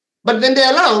 But when they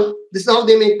allowed, this is how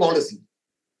they make policy.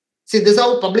 See, this is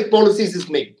how public policies is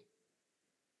made.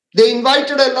 They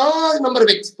invited a large number of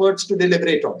experts to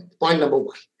deliberate on it. Point number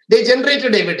one. They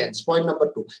generated evidence. Point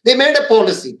number two. They made a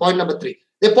policy. Point number three.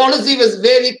 The policy was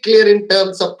very clear in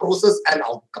terms of process and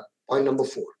outcome. Point number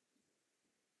four.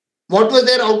 What was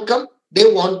their outcome? They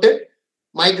wanted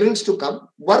migrants to come,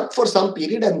 work for some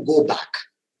period and go back.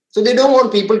 So they don't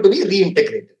want people to be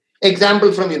reintegrated.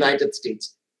 Example from United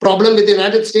States. Problem with the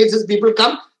United States is people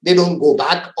come, they don't go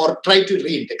back or try to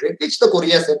reintegrate, which the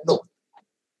Korea said no.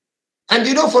 And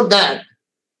you know, for that,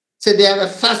 say they have a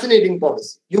fascinating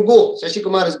policy. You go,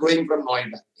 Sasikumar is going from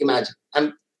Noida. Imagine.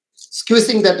 I'm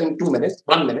squeezing that in 2 minutes,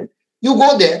 1 minute. You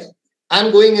go there.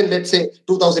 I'm going in, let's say,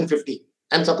 2015.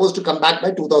 I'm supposed to come back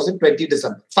by 2020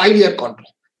 December. 5-year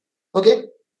contract. Okay.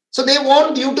 So they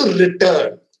want you to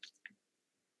return.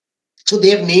 So they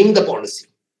have named the policy.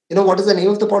 You know what is the name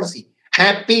of the policy?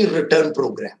 Happy Return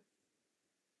Program.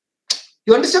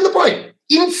 You understand the point?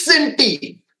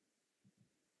 Incentive.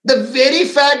 The very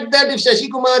fact that if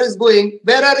Sasikumar is going,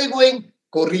 where are you going?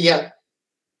 Korea.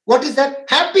 What is that?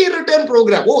 Happy Return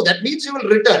Program. Oh, that means you will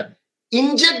return.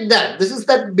 Inject that. This is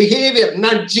that behavior,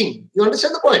 nudging. You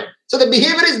understand the point? So the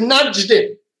behavior is nudged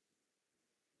in.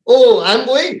 Oh, I'm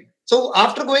going. So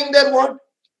after going there, what?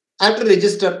 I have to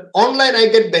register. Online, I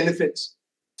get benefits.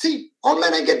 See,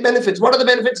 online, I get benefits. What are the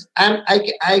benefits?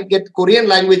 I get Korean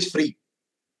language free.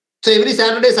 So every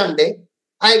Saturday, Sunday,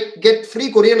 I get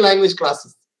free Korean language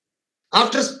classes.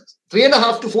 After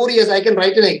 3.5 to 4 years, I can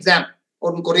write an exam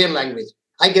on Korean language.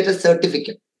 I get a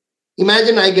certificate.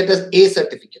 Imagine I get an A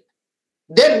certificate.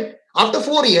 Then, after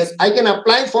 4 years, I can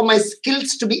apply for my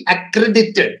skills to be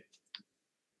accredited.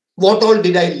 What all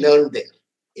did I learn there?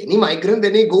 Any migrant,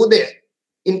 when they go there,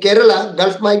 in Kerala,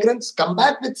 Gulf migrants come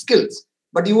back with skills.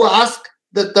 But you ask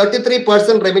the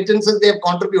 33% remittances they have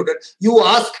contributed, you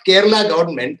ask Kerala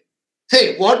government,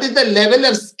 say, what is the level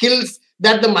of skills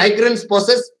that the migrants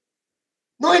possess?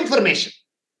 No information.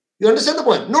 You understand the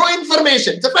point? No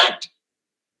information. It's a fact.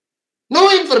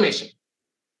 No information.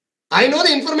 I know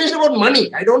the information about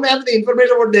money. I don't have the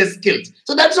information about their skills.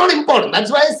 So that's not important.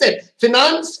 That's why I said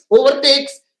finance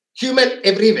overtakes human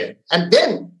everywhere. And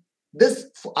then this,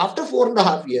 after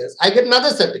 4.5 years, I get another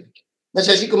certificate. That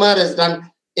Sasikumar has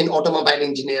done in automobile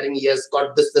engineering. He has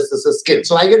got this skill.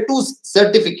 So I get 2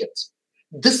 certificates.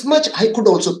 This much I could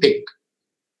also take.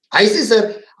 I see,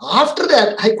 sir, After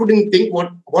that, I couldn't think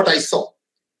what I saw.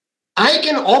 I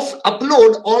can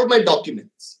upload all my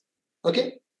documents.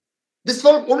 Okay. This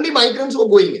for only migrants who are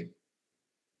going in.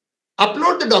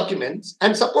 Upload the documents,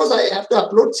 and suppose I have to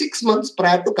upload 6 months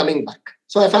prior to coming back.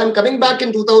 So if I'm coming back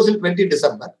in 2020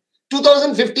 December,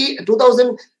 2020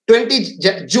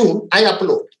 June, I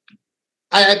upload.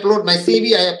 I upload my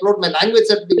CV, I upload my language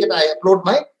certificate, I upload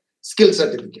my skill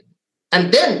certificate.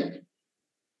 And then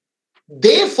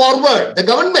they forward, the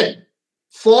government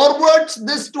forwards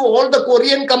this to all the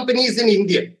Korean companies in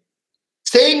India,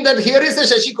 saying that here is a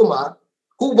Sasikumar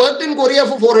who worked in Korea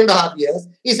for 4.5 years,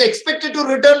 is expected to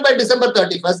return by December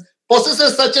 31st,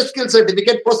 possesses such a skill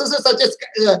certificate, possesses such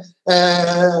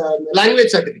a language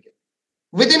certificate.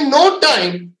 Within no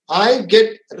time, I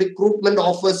get recruitment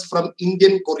offers from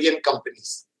Indian Korean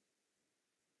companies.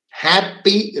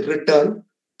 Happy return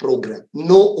program,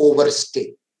 no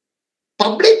overstay.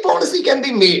 Public policy can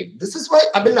be made. This is why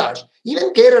Abhilash,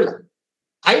 even Kerala,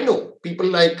 I know people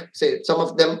like, say, some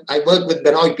of them, I work with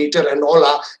Benoit Peter and all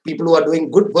are people who are doing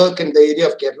good work in the area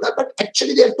of Kerala, but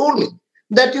actually they have told me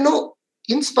that,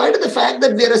 in spite of the fact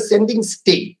that we are a sending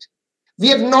state, we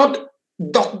have not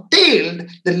dovetailed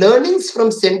the learnings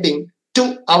from sending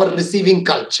to our receiving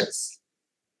cultures.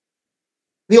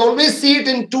 We always see it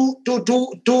in two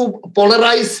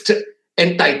polarized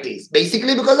entities,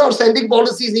 basically because our sending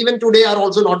policies even today are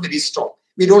also not very strong.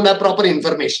 We don't have proper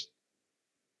information.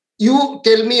 You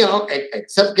tell me how,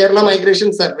 except Kerala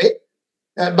Migration Survey,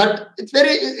 but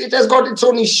it has got its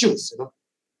own issues.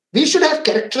 We should have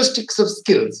characteristics of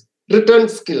skills, return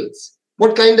skills.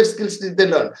 What kind of skills did they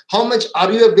learn? How much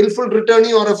are you a willful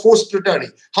returnee or a forced returnee?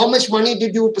 How much money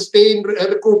did you pay in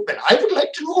recruitment? I would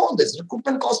like to know all this.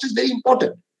 Recruitment cost is very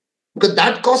important because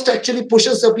that cost actually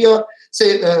pushes up your,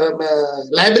 say,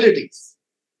 liabilities.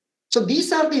 So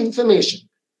these are the information.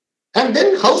 And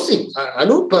then housing.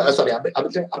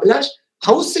 Abhilash,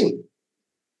 housing.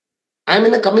 I'm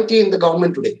in a committee in the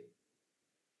government today.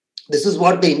 This is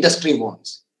what the industry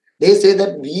wants. They say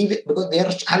that because they are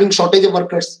having shortage of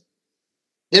workers,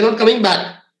 they're not coming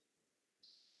back.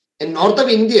 In north of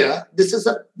India, this is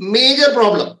a major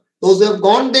problem. Those who have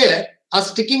gone there are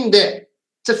sticking there.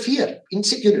 It's a fear,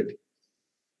 insecurity.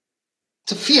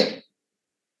 It's a fear.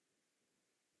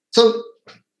 So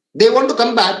they want to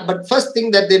come back, but first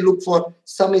thing that they look for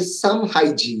is some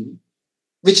hygiene,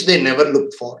 which they never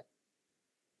looked for.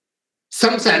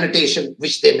 Some sanitation,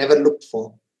 which they never looked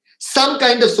for. Some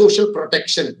kind of social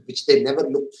protection, which they never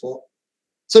looked for.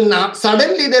 So now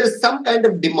suddenly there is some kind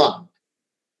of demand.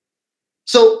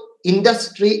 So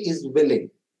industry is willing.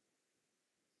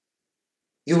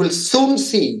 You will soon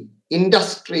see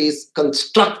industries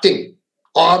constructing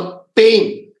or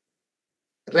paying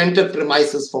rented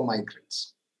premises for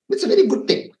migrants. It's a very good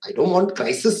thing. I don't want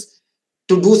crisis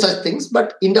to do such things,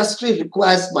 but industry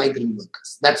requires migrant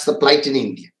workers. That's the plight in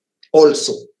India.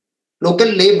 Also, local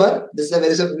labor. This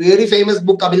is a very famous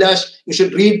book, Abhilash. You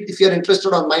should read if you're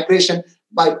interested on migration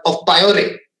of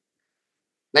Feburary.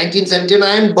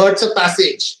 1979, Birds of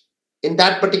Passage. In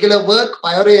that particular work,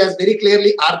 Feburary has very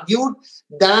clearly argued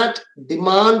that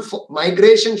demand for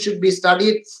migration should be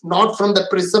studied not from the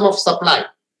prism of supply.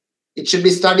 It should be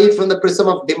studied from the prism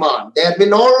of demand. There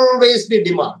will always be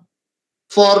demand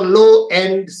for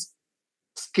low-end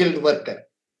skilled worker.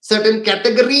 Certain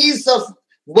categories of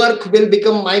work will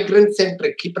become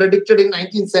migrant-centric. He predicted in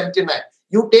 1979.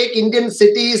 You take Indian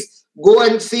cities, go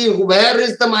and see where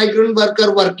is the migrant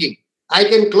worker working. I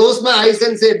can close my eyes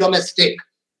and say domestic.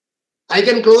 I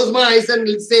can close my eyes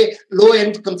and say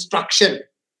low-end construction.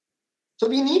 So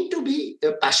we need to be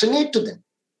passionate to them.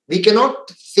 We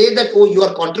cannot say that, oh, you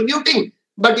are contributing,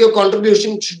 but your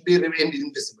contribution should be remained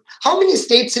invisible. How many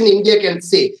states in India can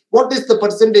say what is the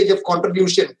percentage of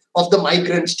contribution of the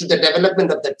migrants to the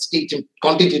development of that state in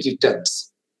quantitative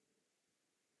terms?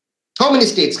 How many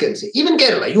states can say? Even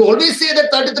Kerala, you always say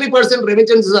that 33%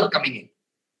 remittances are coming in.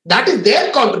 That is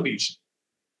their contribution.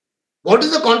 What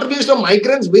is the contribution of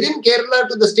migrants within Kerala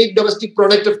to the state domestic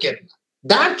product of Kerala?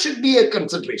 That should be a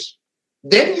consideration.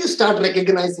 Then you start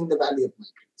recognizing the value of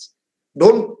migrants.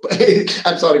 Don't,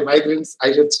 I'm sorry, migrants,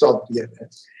 I should stop here.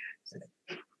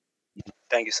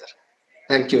 Thank you, sir.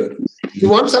 Thank you. You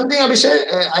want something,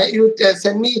 Abhishek? You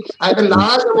send me, I have a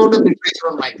large amount of literature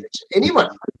on migration.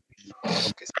 Anyone?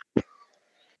 Okay, sir.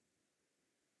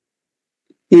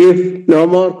 If no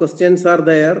more questions are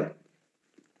there,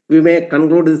 we may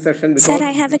conclude this session. Sir,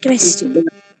 I have a question.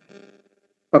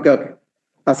 Okay.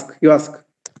 Ask. You ask.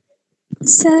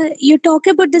 So you talk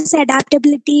about this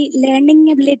adaptability,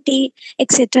 learning ability,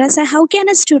 etc. So how can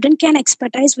a student can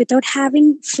expertise without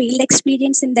having field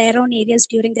experience in their own areas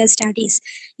during their studies?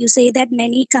 You say that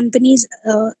many companies,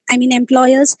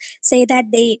 employers say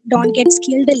that they don't get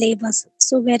skilled laborers.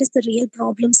 So where is the real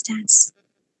problem stands?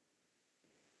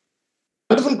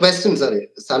 Wonderful question,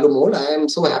 Salomon. I am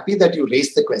so happy that you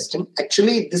raised the question.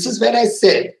 Actually, this is where I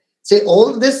say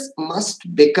all this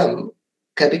must become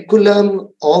curriculum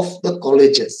of the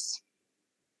colleges.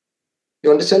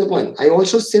 You understand the point? I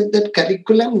also said that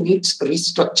curriculum needs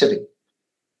restructuring.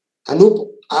 Anup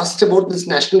asked about this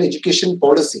national education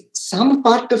policy. Some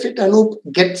part of it, Anup,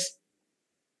 gets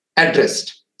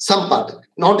addressed. Some part of it,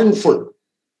 not in full.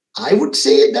 I would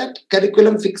say that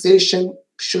curriculum fixation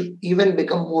should even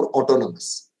become more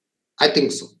autonomous. I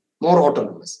think so. More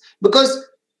autonomous. Because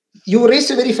you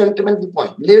raised a very fundamental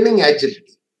point. Learning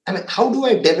agility. I mean, how do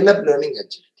I develop learning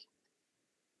agility?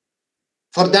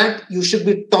 For that, you should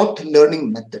be taught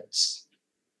learning methods.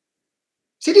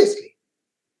 Seriously.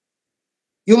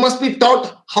 You must be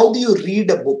taught how do you read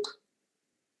a book.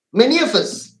 Many of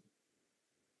us,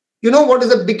 you know what is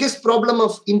the biggest problem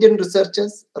of Indian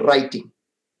researchers? Writing.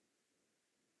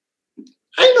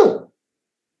 I know.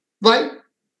 Why?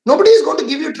 Nobody is going to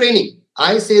give you training.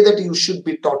 I say that you should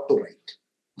be taught to write.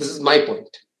 This is my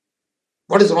point.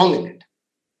 What is wrong in it?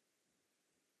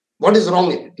 What is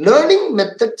wrong in it? Learning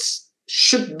methods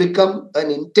should become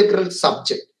an integral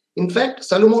subject. In fact,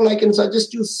 Salomon, I can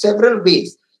suggest you several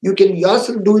ways. You can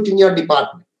yourself do it in your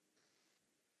department.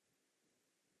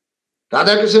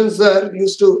 Radhakrishnan sir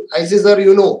used to, I say sir,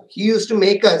 you know, he used to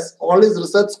make us, all his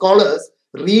research scholars,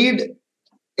 read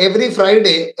every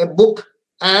Friday a book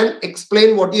and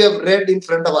explain what you have read in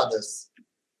front of others.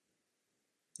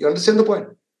 You understand the point?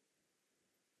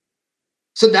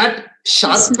 So that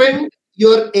sharpened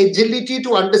your agility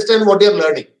to understand what you're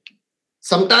learning.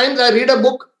 Sometimes I read a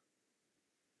book,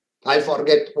 I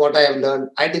forget what I have learned.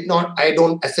 I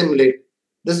don't assimilate.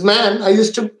 This man, I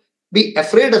used to be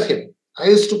afraid of him. I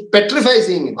used to petrify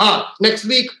seeing him. Next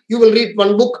week, you will read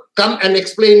one book, come and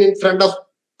explain in front of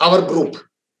our group.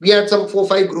 We had some 4 or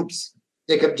 5 groups.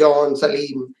 Jacob, John,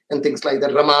 Salim, and things like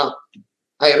that. Rama.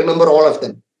 I remember all of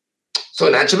them. So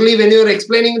naturally, when you're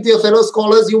explaining with your fellow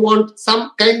scholars, you want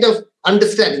some kind of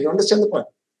understanding. You understand the point?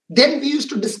 Then we used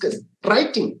to discuss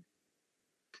writing.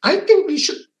 I think we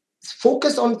should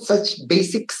focus on such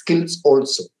basic skills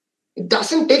also. It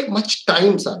doesn't take much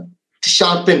time, son, to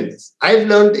sharpen this. I've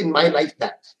learned in my life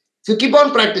that. If you keep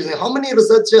on practicing, how many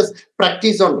researchers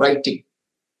practice on writing?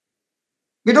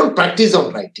 We don't practice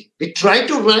on writing. We try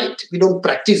to write, we don't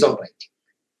practice on writing.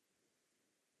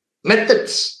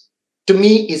 Methods, to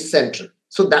me, is central.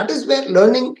 So that is where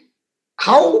learning,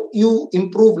 how you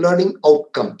improve learning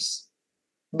outcomes.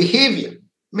 Behavior,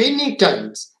 many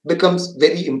times, becomes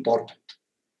very important.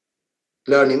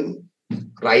 Learning,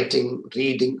 writing,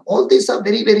 reading, all these are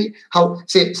very, very,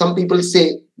 some people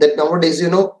say that nowadays,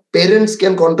 parents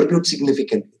can contribute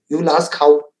significantly. You will ask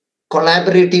how?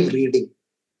 Collaborative reading.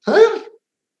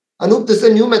 Anup, this is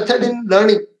a new method in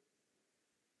learning.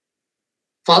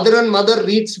 Father and mother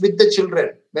reads with the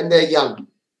children when they are young.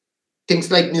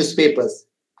 Things like newspapers.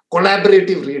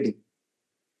 Collaborative reading.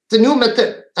 It's a new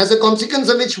method. As a consequence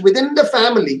of which, within the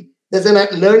family, there's a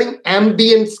learning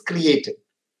ambience created.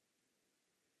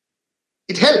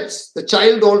 It helps the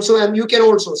child also, and you can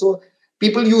also. So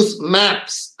people use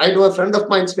maps. I know a friend of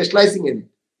mine specializing in it.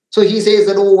 So he says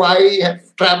that, I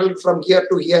have traveled from here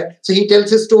to here. So he tells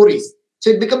his stories. So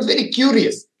it becomes very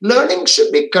curious. Learning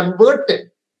should be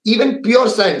converted. Even pure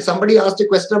science. Somebody asked a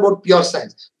question about pure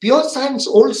science. Pure science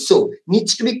also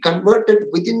needs to be converted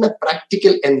within a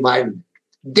practical environment.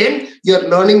 Then your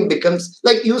learning becomes,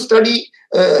 like you study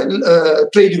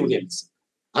trade unions.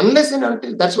 Unless and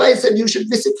until, that's why I said you should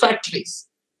visit factories.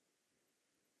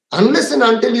 Unless and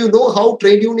until you know how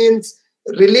trade unions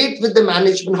relate with the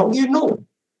management, how do you know?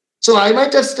 So I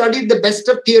might have studied the best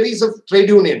of theories of trade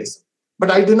unionism,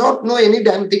 but I do not know any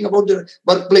damn thing about the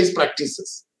workplace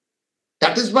practices.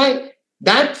 That is why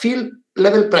that field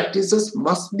level practices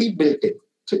must be built in.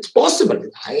 So it's possible.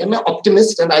 I am an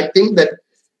optimist and I think that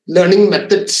learning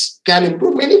methods can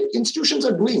improve. Many institutions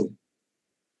are doing it.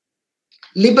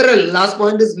 Liberal, last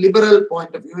point is liberal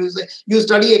point of view. You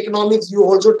study economics, you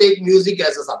also take music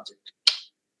as a subject.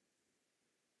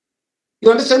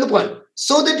 You understand the point?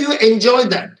 So that you enjoy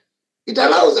that. It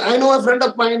allows, I know a friend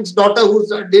of mine's daughter who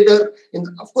did her,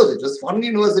 of course it was foreign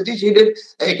university, she did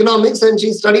economics and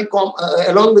she studied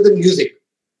along with the music.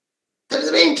 That is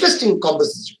a very interesting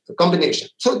combination.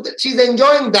 So she's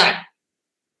enjoying that.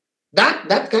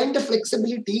 That kind of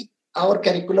flexibility, our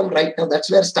curriculum right now, that's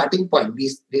where starting point,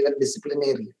 we were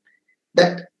disciplinarian.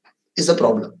 That is a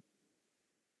problem.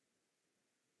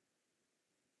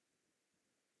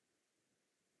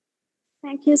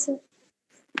 Thank you, sir.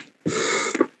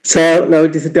 So now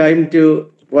it is time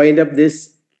to wind up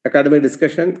this academic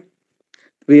discussion.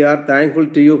 We are thankful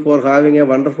to you for having a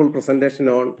wonderful presentation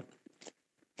on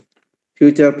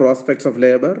future prospects of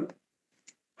labor,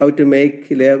 how to make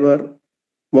labor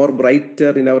more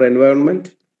brighter in our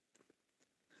environment.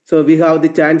 So we have the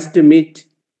chance to meet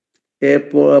a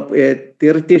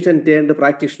theoretician turned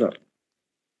practitioner.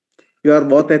 You are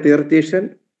both a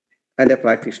theoretician and a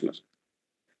practitioner.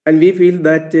 And we feel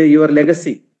that your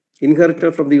legacy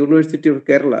inherited from the University of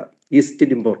Kerala is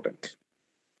still important.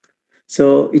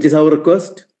 So it is our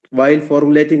request, while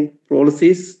formulating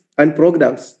policies and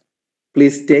programs,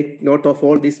 please take note of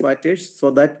all these matters so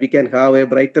that we can have a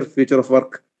brighter future of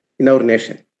work in our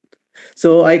nation.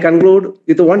 So I conclude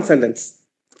with one sentence,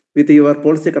 with your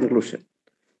policy conclusion.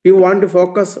 We want to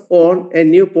focus on a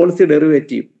new policy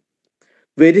derivative.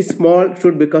 Very small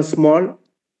should become small,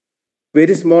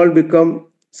 very small become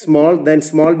small, then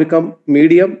small become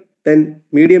medium, then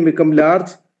medium become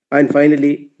large, and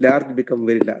finally large become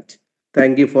very large.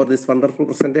 Thank you for this wonderful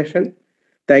presentation.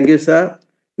 Thank you, sir.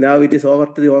 Now it is over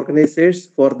to the organizers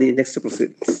for the next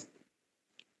proceedings.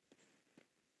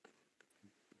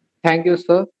 Thank you,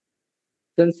 sir.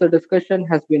 Since the discussion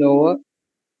has been over,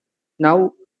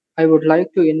 now I would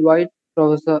like to invite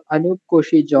Professor Anup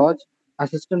Koshi George,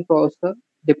 Assistant Professor,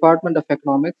 Department of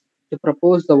Economics, to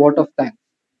propose the vote of thanks.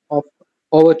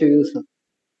 Over to you, sir.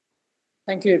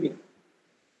 Thank you, Ebi.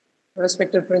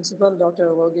 Respected Principal Dr.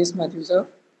 Verghese Matthew, sir.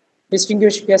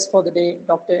 Distinguished guest for the day,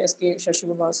 Dr. S.K.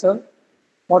 Sasikumar, sir.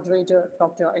 Moderator,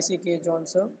 Dr. I.C.K. John,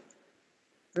 sir.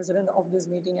 President of this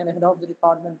meeting and head of the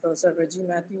department, Professor Reggie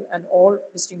Matthew, and all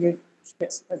distinguished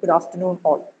guests. Good afternoon,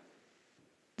 all.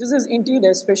 This is indeed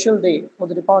a special day for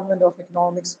the Department of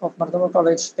Economics of Marthama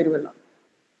College, Tiruvalla.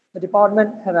 The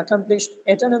department has accomplished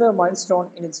yet another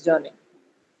milestone in its journey.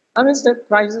 Amidst the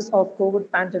crisis of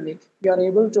COVID pandemic, we are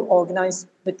able to organize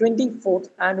the 24th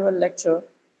annual lecture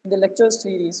in the lecture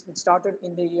series which started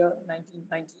in the year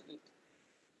 1998.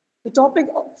 The topic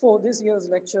for this year's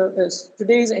lecture is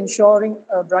Today's Ensuring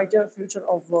a Brighter Future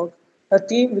of Work, a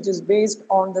theme which is based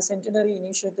on the centenary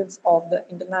initiatives of the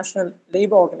International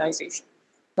Labour Organization.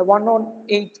 The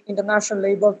 108th International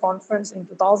Labour Conference in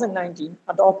 2019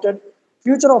 adopted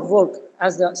Future of Work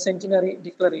as the centenary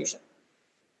declaration.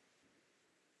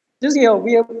 This year,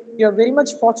 we are very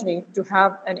much fortunate to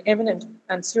have an eminent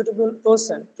and suitable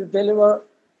person to deliver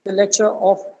the lecture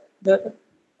of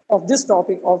this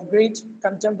topic of great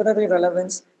contemporary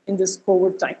relevance in this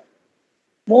COVID time.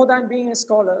 More than being a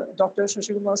scholar, Dr.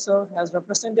 Sasikumar sir has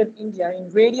represented India in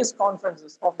various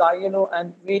conferences of the ILO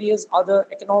and various other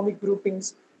economic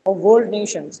groupings of world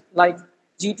nations like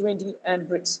G20 and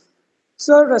BRICS.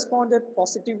 Sir responded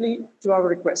positively to our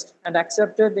request and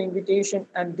accepted the invitation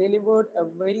and delivered a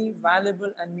very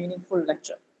valuable and meaningful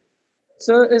lecture.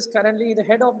 Sir is currently the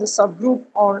head of the subgroup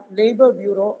on Labour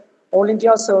Bureau All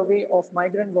India Survey of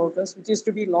Migrant Workers, which is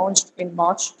to be launched in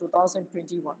March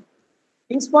 2021.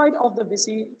 In spite of the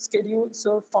busy schedule,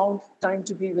 Sir found time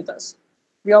to be with us.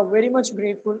 We are very much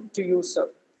grateful to you, Sir.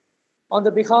 On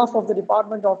the behalf of the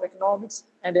Department of Economics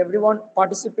and everyone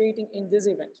participating in this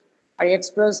event, I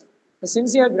express a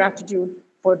sincere gratitude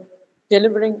for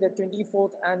delivering the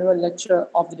 24th annual lecture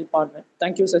of the department.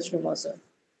 Thank you, Sasikumar, sir.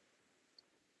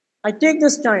 I take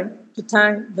this time to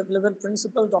thank the level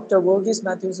principal, Dr. Verghese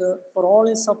Matthew, sir, for all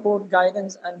his support,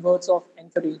 guidance, and words of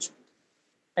encouragement.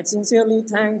 I sincerely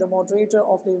thank the moderator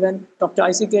of the event, Dr.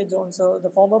 I.C.K. John, sir, the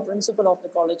former principal of the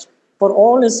college, for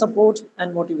all his support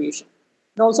and motivation.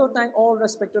 And also thank all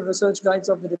respected research guides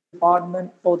of the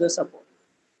department for their support.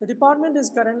 The department is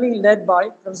currently led by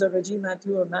Professor Reggie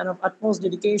Matthew, a man of utmost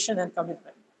dedication and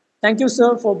commitment. Thank you,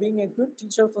 sir, for being a good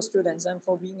teacher for students and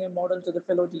for being a model to the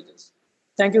fellow teachers.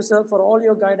 Thank you, sir, for all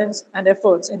your guidance and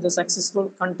efforts in the successful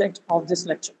conduct of this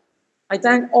lecture. I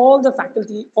thank all the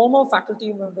faculty, former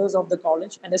faculty members of the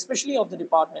college, and especially of the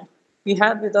department. We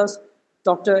have with us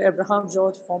Dr. Abraham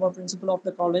George, former principal of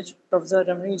the college, Professor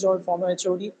Ramani George, former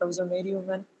HOD, Professor Mary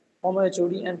Uman, former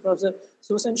HOD, and Professor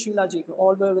Susan Sheila Ji, who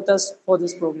all were with us for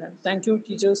this program. Thank you,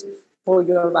 teachers, for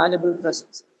your valuable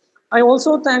presence. I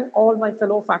also thank all my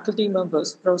fellow faculty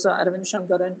members, Professor Arvind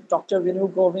Shankaran, Dr.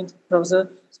 Vinu Govind, Professor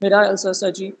Smira Elsa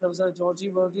Saji, Professor Georgie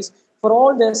Verghese, for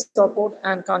all their support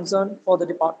and concern for the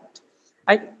department.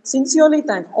 I sincerely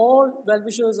thank all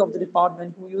well-wishers of the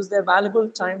department who use their valuable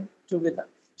time to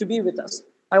be with us.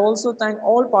 I also thank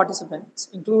all participants,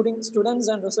 including students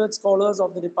and research scholars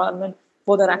of the department,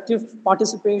 for their active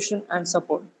participation and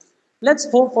support. Let's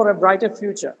hope for a brighter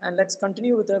future and let's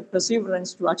continue with the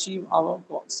perseverance to achieve our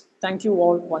goals. Thank you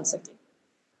all once again.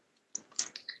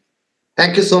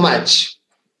 Thank you so much.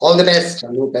 All the best,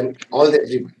 Anup, and all the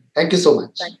everyone. Thank you so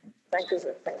much. Thank you,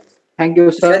 sir. Thank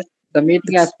you, sir. The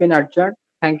meeting has been adjourned.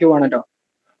 Thank you, one and all.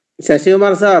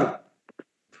 Sasikumar sir,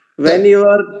 when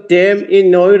your term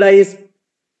in Noida is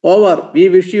over, we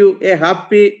wish you a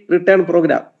happy return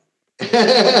program.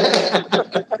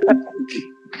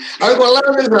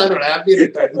 Happy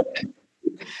return.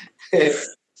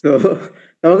 So,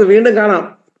 നമുക്ക് വീണ്ടും കാണാം.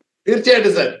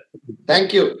 തീർച്ചയായിട്ടും sir. Thank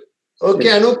you. Okay,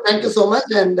 Anup, thank you so much.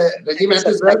 And Reggie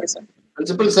Matthews, sir,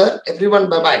 Principal sir, everyone,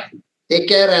 bye-bye. Take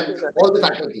care and all the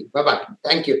faculty. Bye-bye.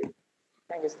 Thank you.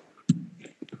 Thank you, sir.